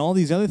 and all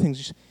these other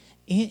things.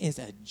 It is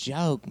a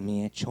joke,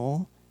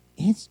 Mitchell.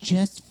 It's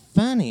just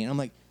funny." And I'm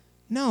like,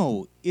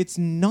 "No, it's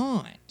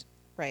not.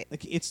 Right.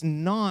 Like, it's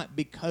not,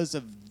 because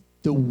of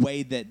the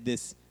way that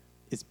this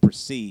is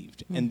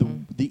perceived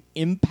and the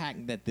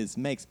impact that this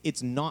makes.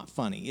 It's not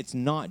funny. It's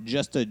not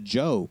just a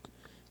joke.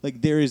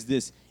 Like, there is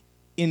this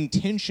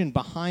intention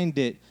behind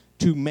it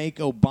to make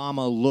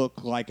Obama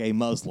look like a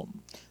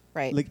Muslim.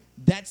 Right. Like,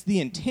 that's the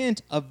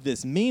intent of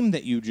this meme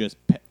that you just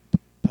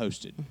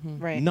posted.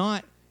 Right.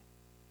 Not.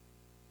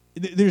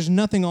 There's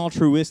nothing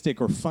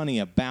altruistic or funny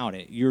about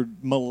it. You're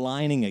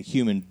maligning a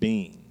human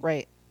being.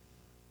 Right.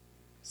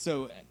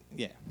 So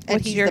Yeah.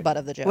 And he's the butt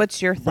of the joke.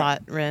 What's your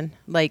thought, Ren?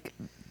 Like,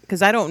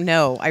 because I don't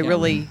know. I Yeah.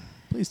 really.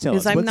 Please tell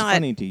 'Cause us I'm what's not-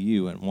 funny to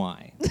you and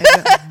why.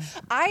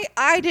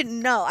 I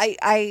didn't know.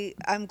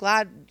 I'm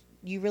glad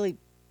you really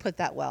put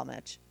that well,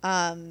 Mitch.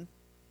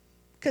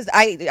 Because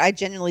I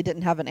genuinely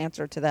didn't have an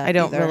answer to that. I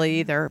don't either. really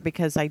either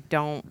because I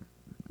don't.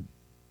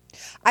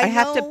 I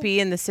have to know- be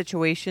in the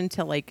situation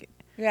to like.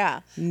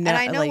 Yeah, No, and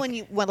I know like- when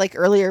you like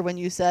earlier when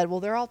you said, "Well,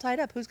 they're all tied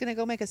up. Who's going to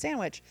go make a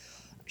sandwich?"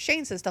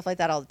 Shane says stuff like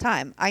that all the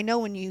time. I know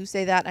when you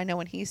say that. I know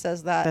when he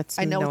says that. That's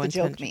I know no what the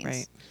joke intention,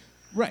 means.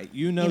 right? Right.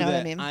 You know You know what I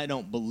that mean? I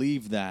don't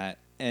believe that,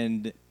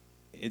 and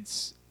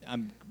it's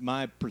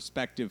my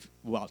perspective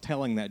while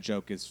telling that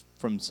joke is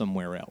from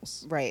somewhere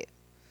else. Right.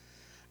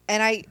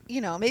 And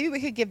maybe we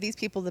could give these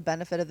people the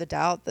benefit of the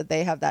doubt that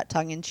they have that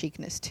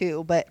tongue-in-cheekness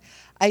too. But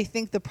I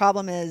think the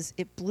problem is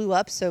it blew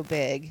up so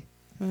big.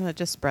 Well, it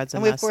just spreads a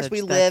And of message. course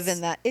we live that's-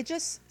 in that. It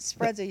just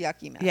spreads a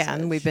yucky message. Yeah,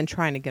 and we've been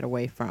trying to get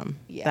away from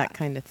Yeah. that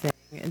kind of thing,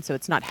 and so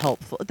it's not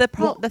helpful.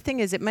 Well- The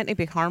thing is, it might not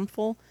be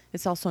harmful.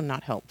 It's also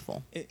not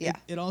helpful. Yeah.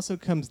 It also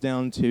comes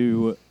down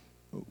to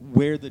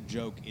where the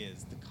joke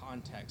is, the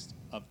context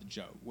of the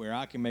joke. Where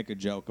I can make a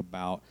joke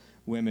about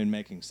women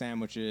making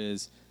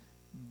sandwiches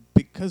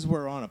because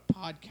we're on a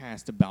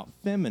podcast about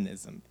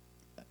feminism.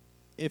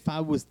 If I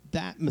was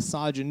that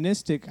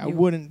misogynistic, I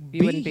wouldn't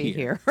You wouldn't be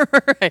here,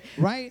 right?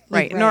 Right?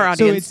 Right, and our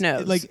audience it's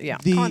knows, Like yeah.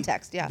 the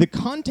Context, yeah. The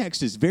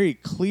context is very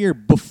clear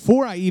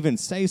before I even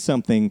say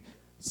something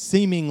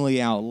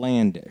seemingly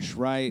outlandish,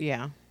 right?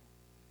 Yeah.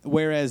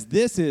 Whereas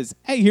this is,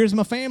 hey, here's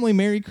my family,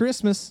 Merry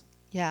Christmas.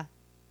 Yeah.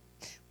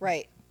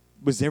 Right.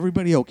 Was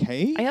everybody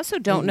okay? I also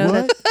don't Like,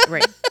 know what? that.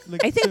 Right.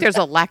 Like, I think so- there's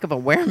a lack of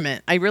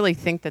awareness. I really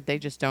think that they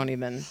just don't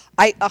even.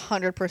 I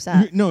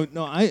 100%. No,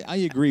 I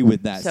agree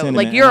with that So, sentiment.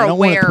 like, you're and I don't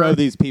want to aware- throw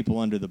these people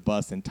under the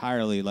bus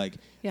entirely. Like,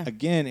 Yeah.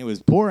 again, it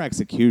was poor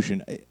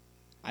execution.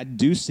 I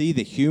do see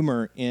the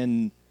humor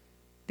in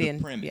the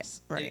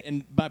premise. yeah, right.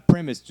 And by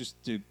premise,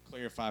 just to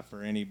clarify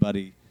for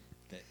anybody,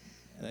 that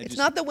It's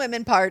not the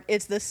women part.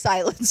 It's the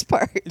silence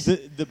part.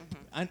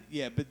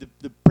 but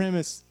the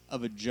premise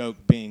of a joke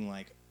being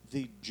like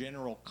the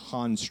general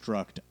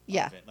construct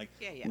Yeah. of it. Like,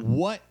 Yeah, yeah.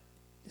 what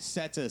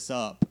sets us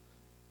up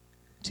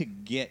to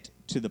get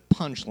to the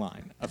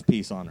punchline of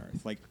Peace on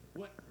Earth? Like,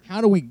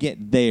 how do we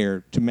get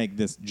there to make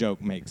this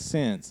joke make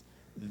sense?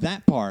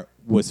 That part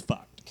was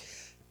fucked.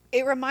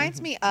 It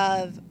reminds me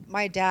of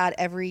my dad.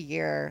 Every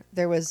year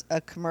there was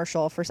a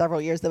commercial for several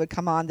years that would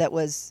come on that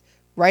was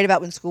right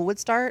about when school would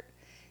start,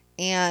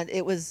 and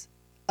it was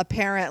a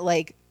parent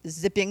like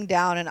zipping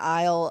down an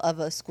aisle of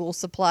a school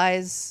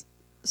supplies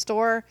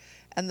store,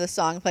 and the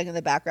song playing in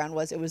the background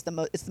was it's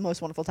the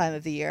most wonderful time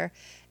of the year,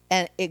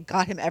 and it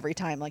got him every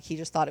time. Like, he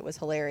just thought it was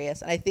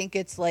hilarious, and I think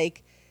it's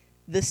like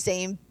the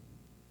same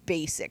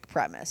basic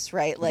premise,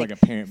 right? It's like a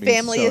parent being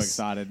family so is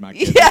excited my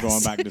kids Yes. are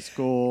going back to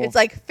school. It's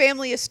like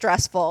family is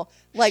stressful.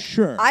 Like,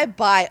 Sure. I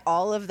buy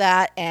all of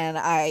that and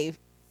I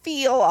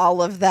feel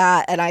all of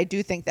that, and I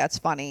do think that's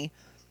funny.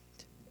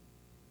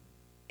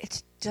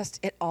 It's just,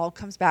 it all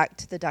comes back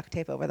to the duct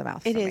tape over the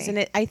mouth. It for is,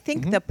 me. and I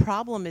think the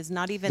problem is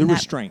not even The that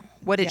restraint.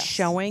 what it's Yes.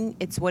 showing;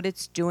 it's what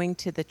it's doing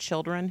to the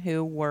children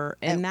who were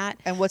in And- that.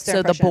 and what's their so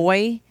impression? the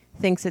boy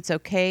thinks it's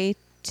okay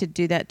to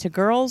do that to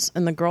girls,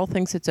 and the girl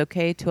thinks it's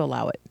okay to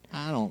allow it.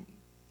 I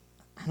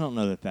don't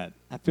know that.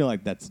 I feel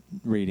like that's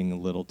reading a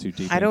little too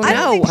deep. I don't into know.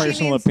 I don't think she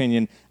Personal means-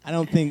 opinion. I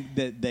don't think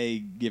that they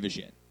give a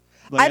shit.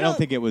 Like, I I don't don't-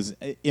 think it was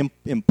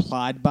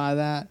implied by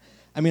that.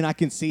 I mean, I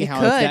can see It how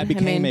could. if I that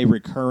became mean- a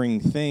recurring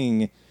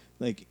thing,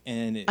 like,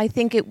 and it, I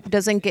think it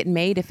doesn't get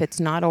made if it's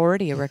not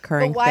already a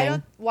recurring But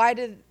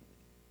thing.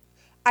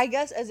 I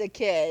guess as a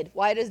kid,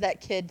 why does that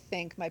kid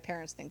think my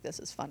parents think this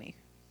is funny?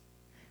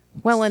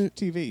 Well, and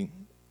TV. and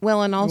You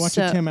watch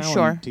also a Tim Allen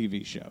sure,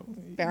 TV show.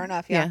 Fair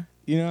enough, yeah. yeah.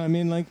 You know what I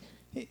mean? Like,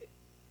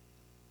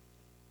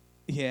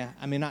 yeah.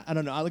 I mean, I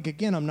don't know. Like,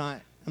 again, I'm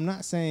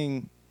not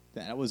saying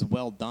that it was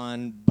well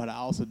done, but I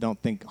also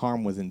don't think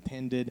harm was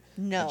intended.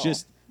 No.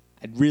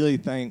 I really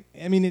think.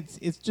 I mean,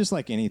 it's just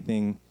like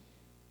anything.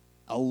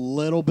 A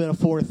little bit of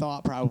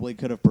forethought probably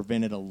could have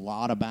prevented a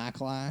lot of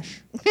backlash.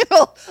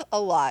 A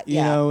lot, You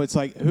yeah. know, it's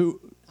like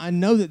I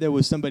know that there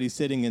was somebody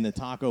sitting in the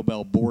Taco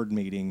Bell board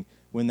meeting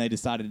when they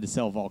decided to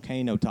sell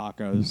volcano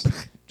tacos,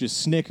 just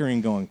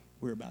snickering, going,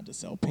 "We're about to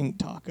sell pink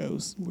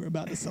tacos. We're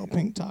about to sell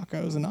pink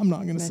tacos," and I'm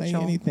not going to say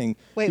Mitchell. anything.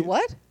 Wait,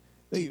 what?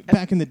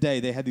 Back in the day,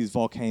 they had these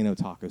volcano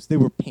tacos. They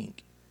were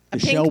pink. The A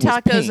shell pink was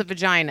taco's pink. a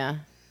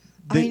vagina.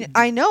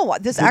 I know.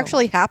 This they-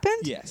 actually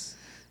happened? Yes.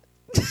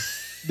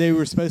 They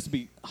were supposed to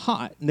be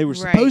hot. And they were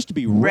Right. supposed to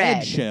be red,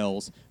 Red.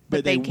 shells, But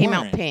but they came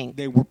out weren't. pink.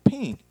 They were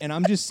pink. And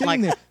I'm just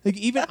sitting there. Like,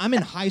 even I'm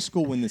in high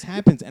school when this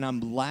happens, and I'm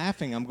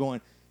laughing. I'm going,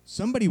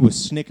 somebody was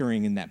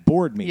snickering in that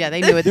board meeting. Yeah,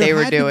 they knew what There they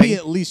were had to doing. be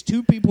at least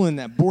two people in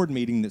that board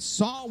meeting that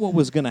saw what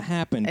was going to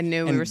happen And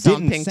knew we were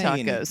selling didn't pink say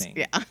tacos. anything.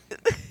 Yeah.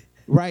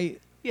 Right?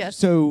 Yes.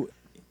 So,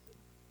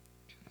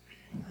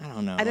 I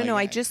don't know. I don't know.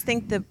 I Like, just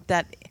think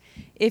that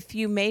if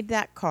you made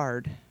that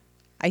card,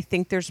 I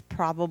think there's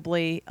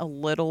probably a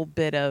little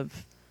bit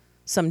of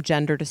some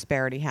gender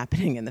disparity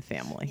happening in the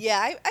family. Yeah,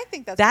 I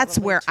think That's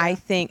probably where true. I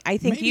think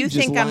Maybe you just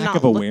think lack I'm not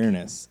of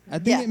awareness. I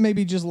think Yeah. it may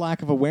be just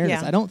lack of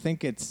awareness. Yeah. I don't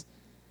think it's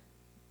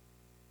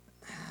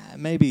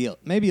maybe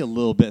a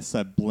little bit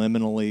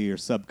subliminally or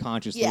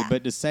subconsciously, Yeah.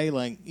 but to say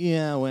like,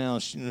 yeah, well,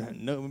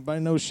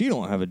 nobody knows she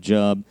don't have a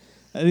job.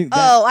 I think that,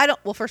 Oh, I don't.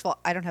 Well, first of all,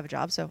 I don't have a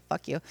job, so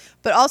fuck you.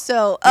 But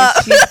also,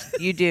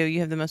 you do. You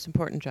have the most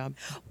important job.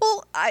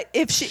 well,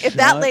 if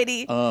that shut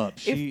lady, up.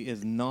 She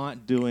is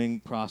not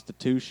doing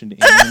prostitution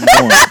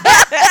anymore.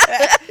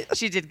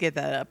 She did get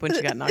that up when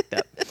she got knocked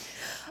up.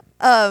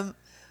 I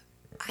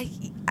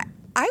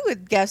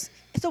would guess.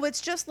 So it's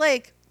just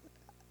like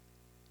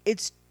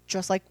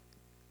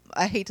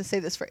I hate to say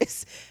this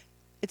phrase.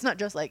 It's not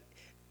just like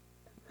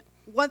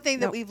one thing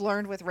that Nope. we've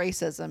learned with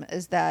racism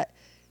is that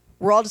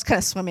we're all just kind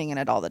of swimming in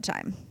it all the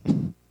time,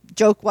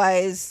 joke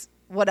wise,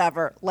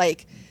 whatever.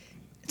 Like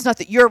it's not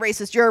that you're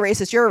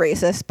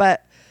racist,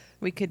 but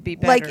We could be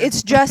better. like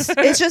it's just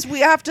we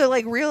have to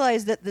like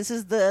realize that this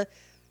is the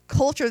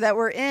culture that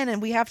we're in,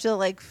 and we have to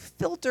like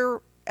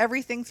filter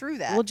everything through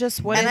that. Well,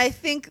 just what and if- I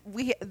think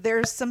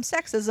there's some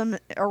sexism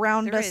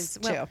around There us is.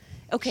 too. Well,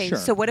 okay, Sure,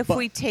 so what if but-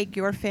 we take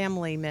your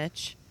family,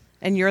 Mitch,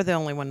 and you're the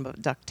only one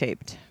duct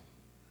taped,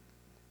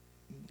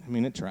 I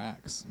mean, it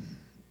tracks.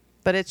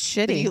 but it's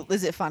shitty.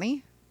 Is it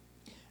funny?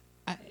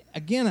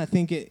 I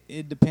think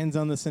it depends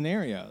on the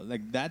scenario.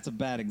 Like that's a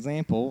bad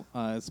example,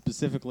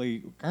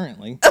 specifically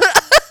currently.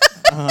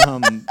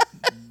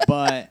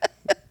 But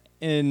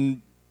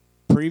in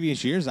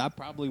previous years, I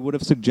probably would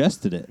have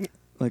suggested it.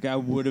 Like I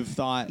would have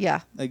thought.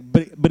 Yeah. Like,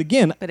 but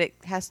again, But it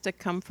has to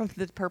come from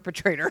the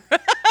perpetrator.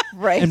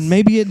 Right. and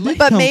maybe it did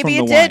but come maybe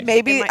from it the did. wife.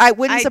 Maybe I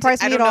wouldn't surprise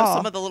I me don't at know all.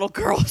 some of the little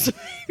girls.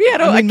 Yeah,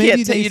 I mean, maybe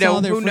can't say. they You know, saw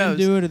their who friend knows?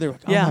 do it, or they're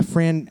like, oh, Yeah.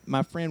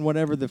 my friend,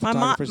 whatever the My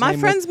photographer's my name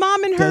friend's was,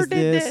 mom and her does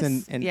did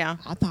this. and Yeah.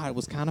 I thought it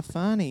was kind of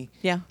funny.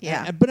 Yeah.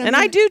 Yeah. But And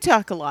I mean- do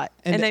talk a lot.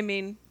 and- And I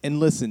mean, And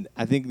listen,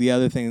 I think the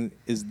other thing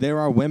is there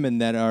are women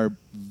that are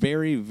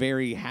very,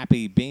 very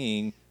happy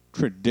being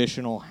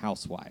traditional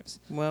housewives.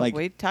 well, like,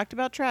 we talked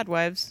about trad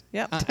wives.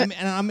 Yep. I mean,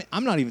 and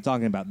I'm not even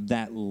talking about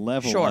that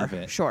level Sure. of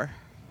it, Sure.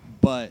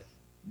 but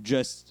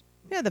just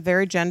Yeah, the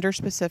very gender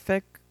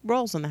specific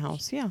roles in the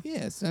house. Yeah.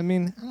 yes. I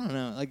mean, I don't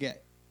know.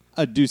 Like,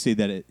 I do see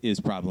that it is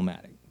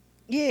problematic.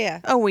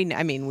 Yeah. Oh,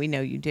 I mean, we know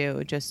you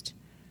do. Just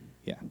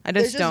Yeah. I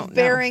There's just just don't know.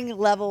 varying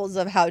levels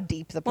of how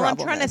deep the Well, I'm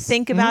problem trying to is.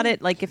 think about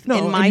it. Like if No,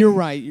 in and my you're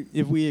right.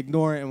 If we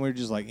ignore it and we're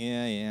just like,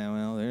 yeah,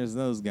 well, there's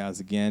those guys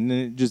again,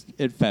 and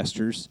it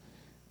festers,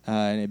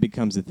 and it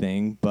becomes a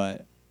thing.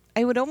 But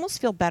I would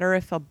almost feel better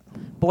if a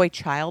boy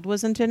child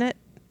wasn't in it.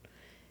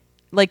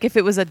 Like if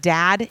it was a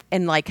dad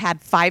and like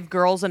had 5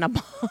 girls and a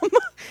mom,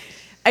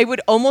 I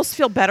would almost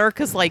feel better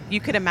because like you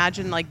could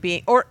imagine like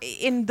being, or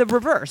in the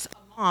reverse,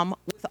 a mom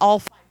with all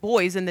 5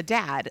 boys and the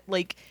dad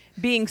like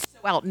being so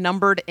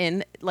outnumbered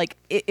in like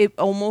it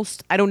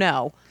almost, I don't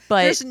know,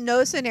 but There's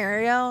no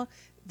scenario.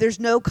 There's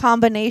no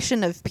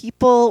combination of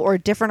people or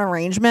different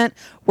arrangement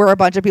where a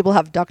bunch of people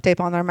have duct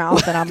tape on their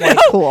mouth, and I'm like,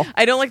 cool.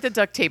 I don't like the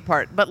duct tape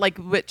part, but like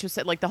what you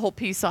said, like the whole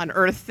peace on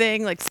earth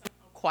thing, like somehow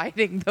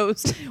quieting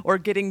those or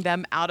getting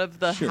them out of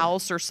the Sure.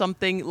 house or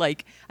something,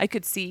 like I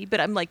could see,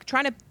 but I'm like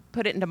trying to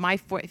put it into my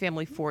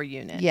family 4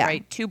 unit, Yeah.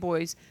 right? 2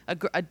 boys,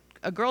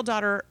 a girl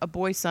daughter, a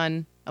boy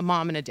son, a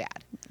mom and a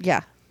dad.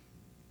 Yeah.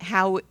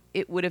 How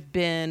it would have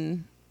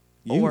been,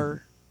 you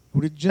or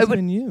would it just would-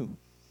 been you?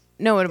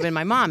 no, it would have been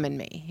my mom and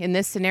me. In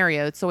this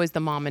scenario, it's always the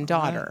mom and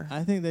daughter.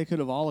 I think they could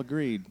have all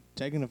agreed,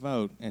 taken a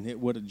vote, and it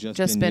would have just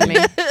been been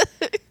you. me.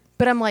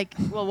 But I'm like,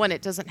 well, when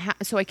it doesn't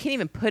happen, so I can't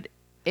even put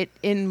it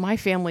in my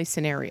family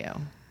scenario.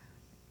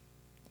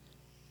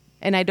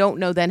 And I don't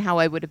know then how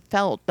I would have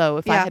felt though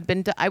if I Yeah. had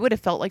been. I would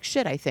have felt like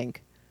shit. I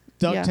think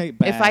Duct Yeah. tape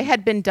bad. if I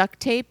had been duct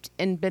taped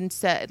and been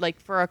set like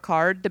for a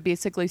card to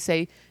basically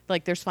say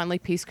like there's finally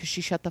peace because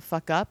she shut the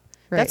fuck up.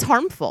 That's Right.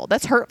 harmful.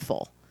 That's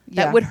hurtful.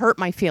 Yeah. That would hurt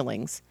my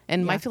feelings,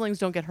 and my Yeah. feelings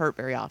don't get hurt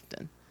very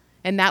often.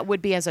 And that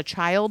would be as a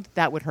child.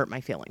 That would hurt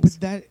my feelings.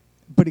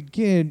 But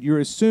again, you're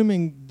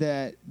assuming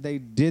that they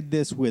did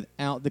this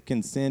without the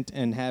consent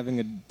and having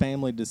a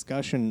family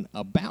discussion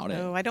about it.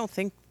 No, I don't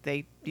think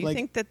they. Do you Like-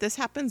 think that this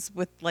happens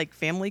with like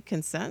family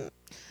consent?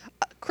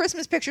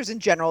 Christmas pictures in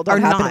general Or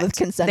don't happen not? with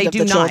consent They of do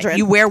the not. children.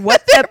 You wear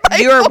what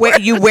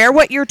you wear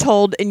what you're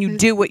told, and you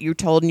do what you're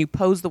told, and you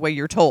pose the way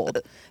you're told.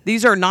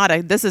 This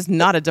is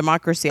not a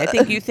democracy. I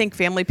think you think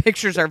family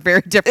pictures are a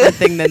very different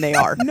thing than they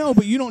are. No,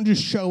 but you don't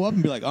just show up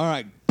and be like, all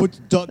right, put the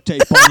duct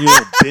tape on, you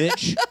little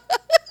bitch.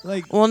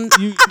 Like, Well,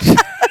 you,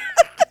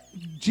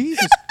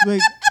 Jesus,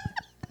 like,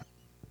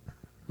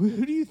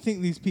 who do you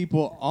think these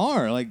people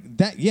are? Like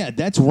that? Yeah,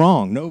 that's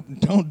wrong. No,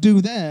 don't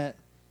do that.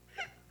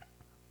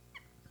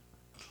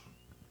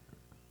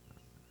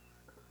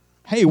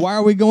 Hey, why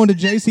are we going to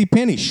J.C.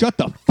 Penney? Shut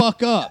the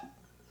fuck up.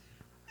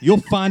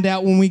 You'll find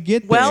out when we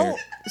get well, there.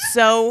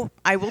 so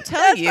I will tell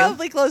That's you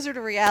probably closer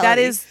to reality. that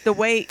is the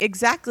way,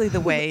 exactly the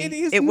way It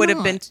is it would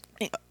have been.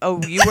 not. Oh,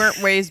 you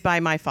weren't raised by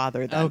my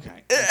father then.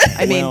 Okay.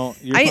 I mean, well,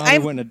 your I- father I-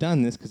 wouldn't have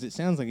done this because it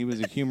sounds like he was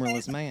a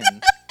humorless man.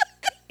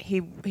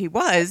 he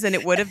was, and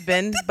it would have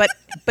been. But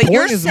Point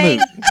you're is saying,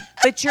 moot.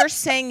 but you're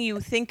saying you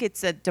think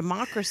it's a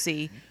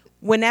democracy.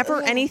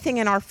 Whenever anything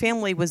in our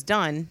family was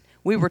done,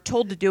 we were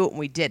told to do it, and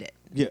we did it,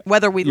 Yeah,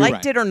 whether we you're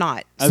liked right. it or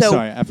not. I'm so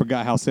sorry, I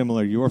forgot how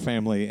similar your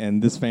family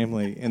and this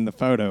family in the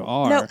photo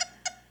are. No.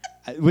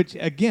 Which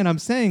again, I'm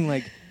saying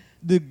like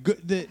the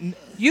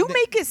you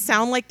make it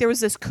sound like there was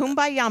this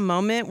kumbaya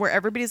moment where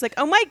everybody's like,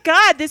 "Oh my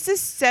God, this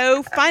is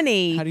so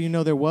funny." How do you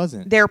know there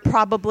wasn't? There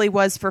probably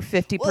was for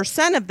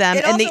 50% of them,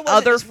 It and also the wasn't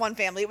other. just one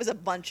family. It was a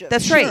bunch of.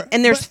 That's Sure, right.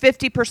 And there's but-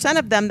 50%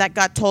 of them that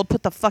got told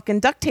put the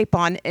fucking duct tape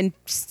on and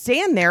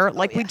stand there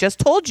like we yeah. just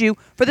told you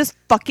for this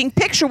fucking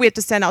picture we have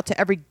to send out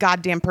to every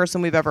goddamn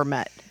person we've ever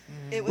met.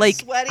 It was Like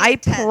sweaty I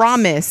and tense.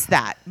 promise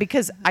that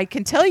because I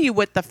can tell you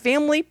what the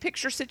family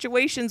picture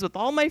situations with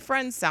all my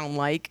friends sound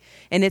like,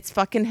 and it's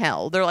fucking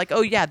hell. They're like,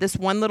 "Oh yeah, this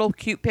one little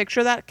cute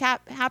picture that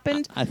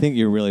happened." I think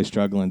you're really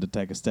struggling to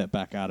take a step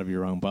back out of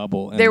your own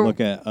bubble and There- look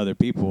at other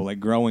people. Like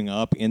growing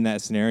up in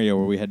that scenario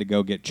where we had to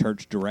go get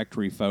church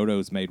directory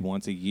photos made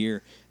once a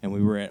year, and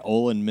we were at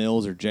Olin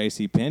Mills or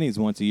J.C. Penney's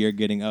once a year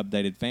getting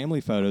updated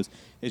family photos.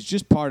 It's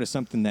just part of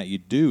something that you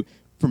do.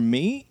 For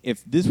me,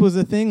 if this was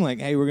a thing, like,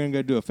 hey, we're going to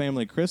go do a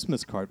family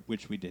Christmas card,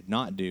 which we did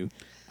not do,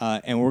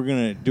 and we're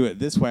going to do it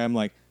this way, I'm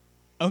like,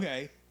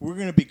 okay, we're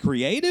going to be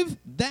creative?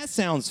 That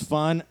sounds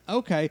fun.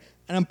 Okay.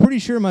 And I'm pretty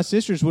sure my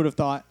sisters would have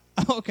thought,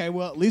 okay,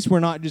 well, at least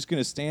we're not just going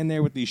to stand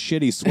there with these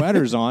shitty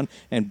sweaters on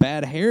and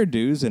bad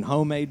hairdos and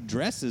homemade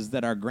dresses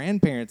that our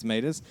grandparents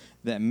made us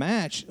that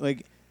match.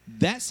 Like,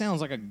 that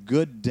sounds like a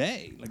good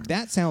day. Like,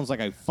 that sounds like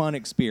a fun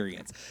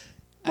experience.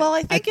 Well, I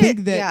I think think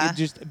it. that Yeah. it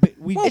just but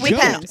we Well, we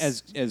joked can-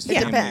 as It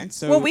family. depends.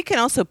 So Well, we can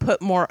also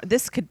put more.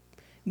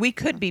 We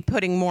could be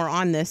putting more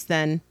on this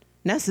than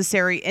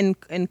necessary and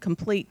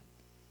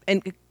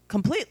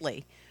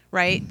completely,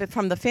 right? But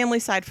from the family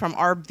side, from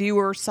our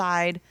viewer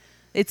side,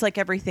 it's like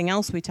everything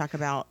else we talk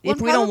about. Well,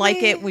 If we don't like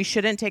it, probably- we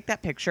shouldn't take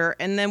that picture,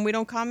 and then we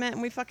don't comment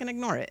and we fucking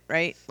ignore it,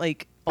 right?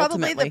 Like Probably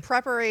ultimately, the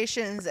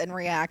preparations and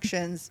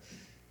reactions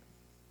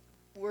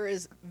were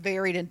as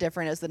varied and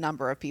different as the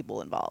number of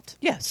people involved.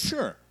 yes,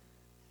 sure.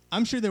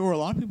 I'm sure there were a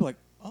lot of people like,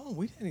 oh,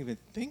 we didn't even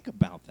think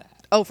about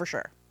that. Oh, for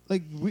sure.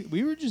 Like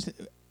we were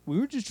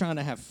just trying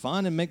to have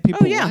fun and make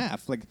people yeah.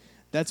 laugh. Like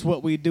that's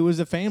what we do as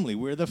a family.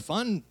 We're the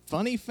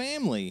funny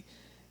family,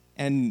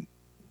 and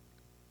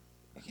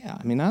yeah,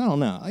 I mean, I don't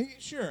know.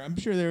 Sure, I'm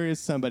sure there is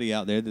somebody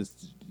out there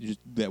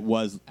that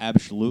was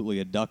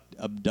absolutely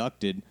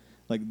abducted.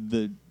 Like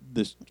the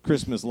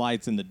Christmas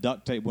lights and the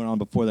duct tape went on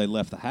before they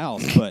left the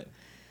house, but.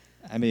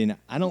 I mean,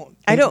 I don't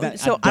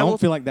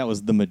feel like that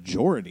was the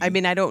majority. I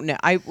mean, I don't know.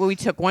 We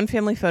took one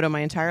family photo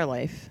my entire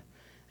life,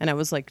 and I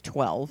was like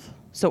 12,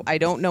 so I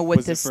don't know what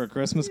was this. it for a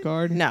Christmas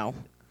card? No.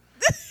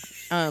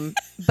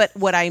 But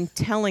what I'm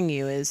telling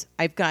you is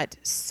I've got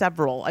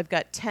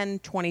 10,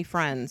 20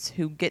 friends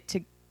who get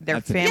to their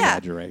That's an family.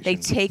 exaggeration. They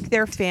take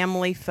their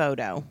family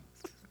photo.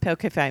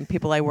 Okay, fine.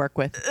 People I work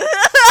with.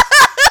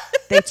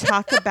 They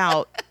talk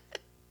about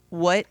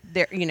what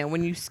they're,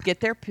 when you get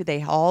there,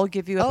 they all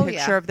give you a Oh,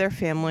 picture yeah. of their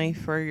family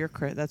for your,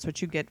 that's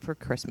what you get for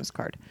Christmas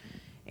card.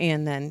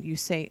 And then you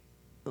say,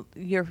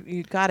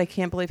 God, I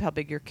can't believe how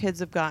big your kids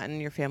have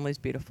gotten. Your family's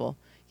beautiful.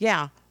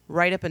 Yeah.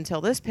 Right up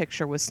until this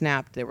picture was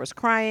snapped, there was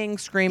crying,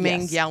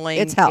 screaming, Yes, yelling,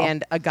 it's hell.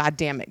 and a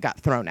goddamn it got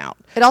thrown out.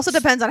 It also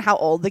depends on how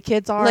old the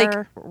kids are.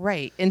 Like,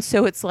 right. And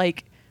so it's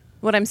like,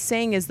 what I'm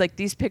saying is like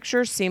these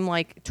pictures seem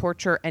like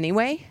torture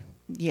anyway.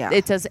 yeah.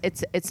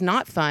 It's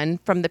not fun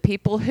from the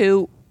people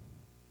who,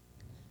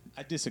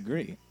 I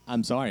disagree.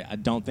 I'm sorry. I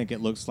don't think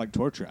it looks like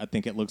torture. I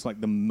think it looks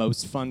like the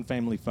most fun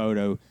family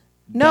photo.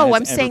 No, that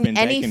I'm has ever saying been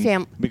any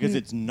taken because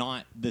it's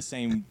not the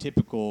same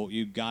typical.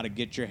 You got to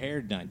get your hair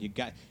done.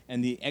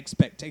 And the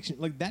expectation.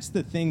 Like that's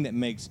the thing that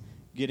makes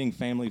getting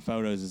family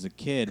photos as a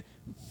kid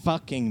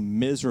fucking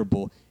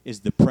miserable.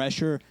 Is the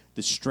pressure,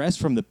 the stress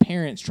from the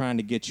parents trying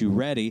to get you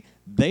ready.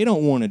 They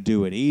don't want to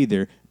do it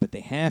either, but they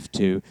have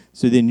to.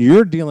 So then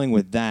you're dealing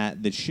with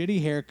that. The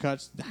shitty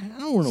haircuts. I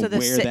don't want So to the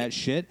wear si- that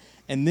shit.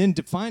 And then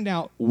to find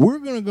out we're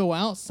going to go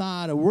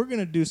outside or we're going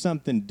to do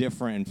something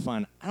different and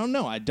fun. I don't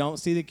know. I don't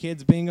see the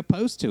kids being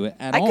opposed to it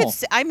at all.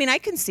 I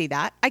can see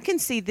that. I can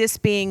see this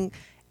being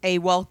a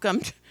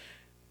welcomed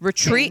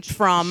retreat Change.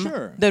 from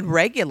Sure. the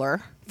regular,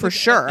 for But,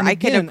 sure. and I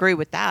can again- agree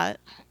with that.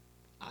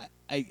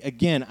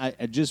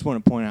 I just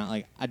want to point out,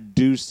 like, I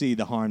do see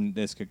the harm that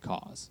this could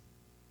cause.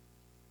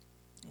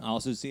 I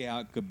also see how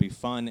it could be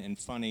fun and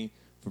funny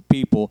for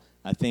people.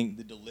 I think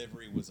the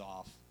delivery was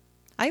off.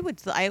 I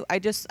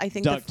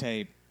think Duct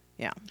tape,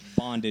 yeah.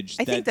 bondage.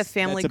 I think the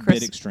family that's a Chris-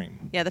 bit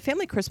extreme. Yeah, the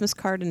family Christmas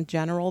card in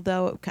general,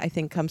 though, I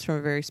think comes from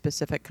a very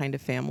specific kind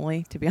of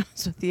family, to be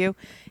honest with you.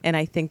 And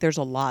I think there's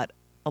a lot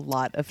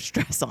of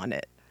stress on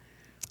it.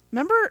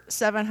 Remember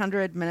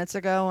 700 minutes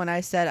ago when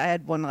I said I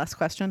had one last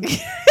question?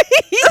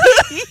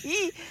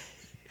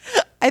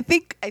 I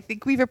think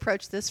we've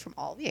approached this from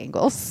all the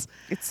angles,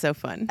 It's so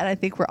fun. and I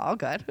think we're all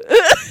good.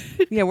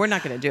 Yeah, we're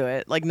not going to do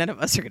it. Like, none of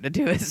us are going to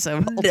do it. So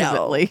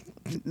ultimately,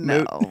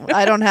 No,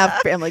 I don't have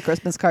family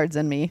Christmas cards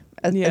in me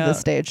at Yeah. this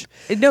stage.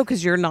 No,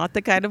 because you're not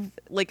the kind of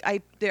like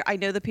I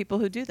know the people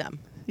who do them.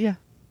 Yeah.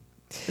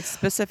 It's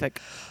specific.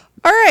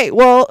 All right.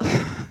 Well,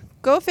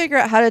 go figure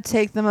out how to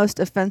take the most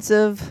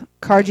offensive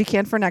card you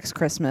can for next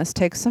Christmas.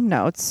 Take some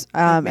notes,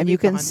 and maybe you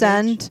can bondage.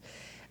 send,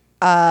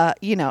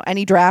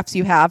 any drafts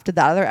you have to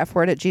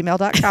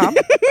thatotherfword@gmail.com.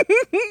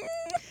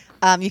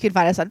 You can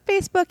find us on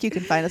Facebook. You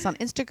can find us on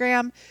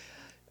Instagram.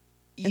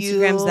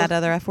 Instagram's that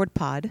other F word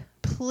pod.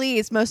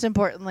 Please, most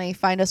importantly,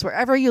 find us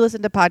wherever you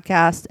listen to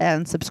podcasts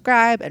and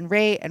subscribe and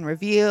rate and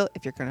review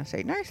if you're going to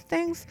say nice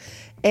things.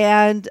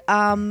 And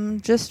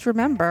just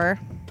remember,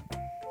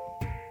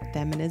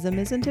 Feminism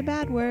isn't a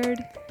bad word.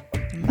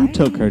 Who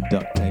took her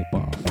duct tape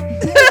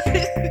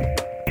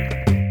off?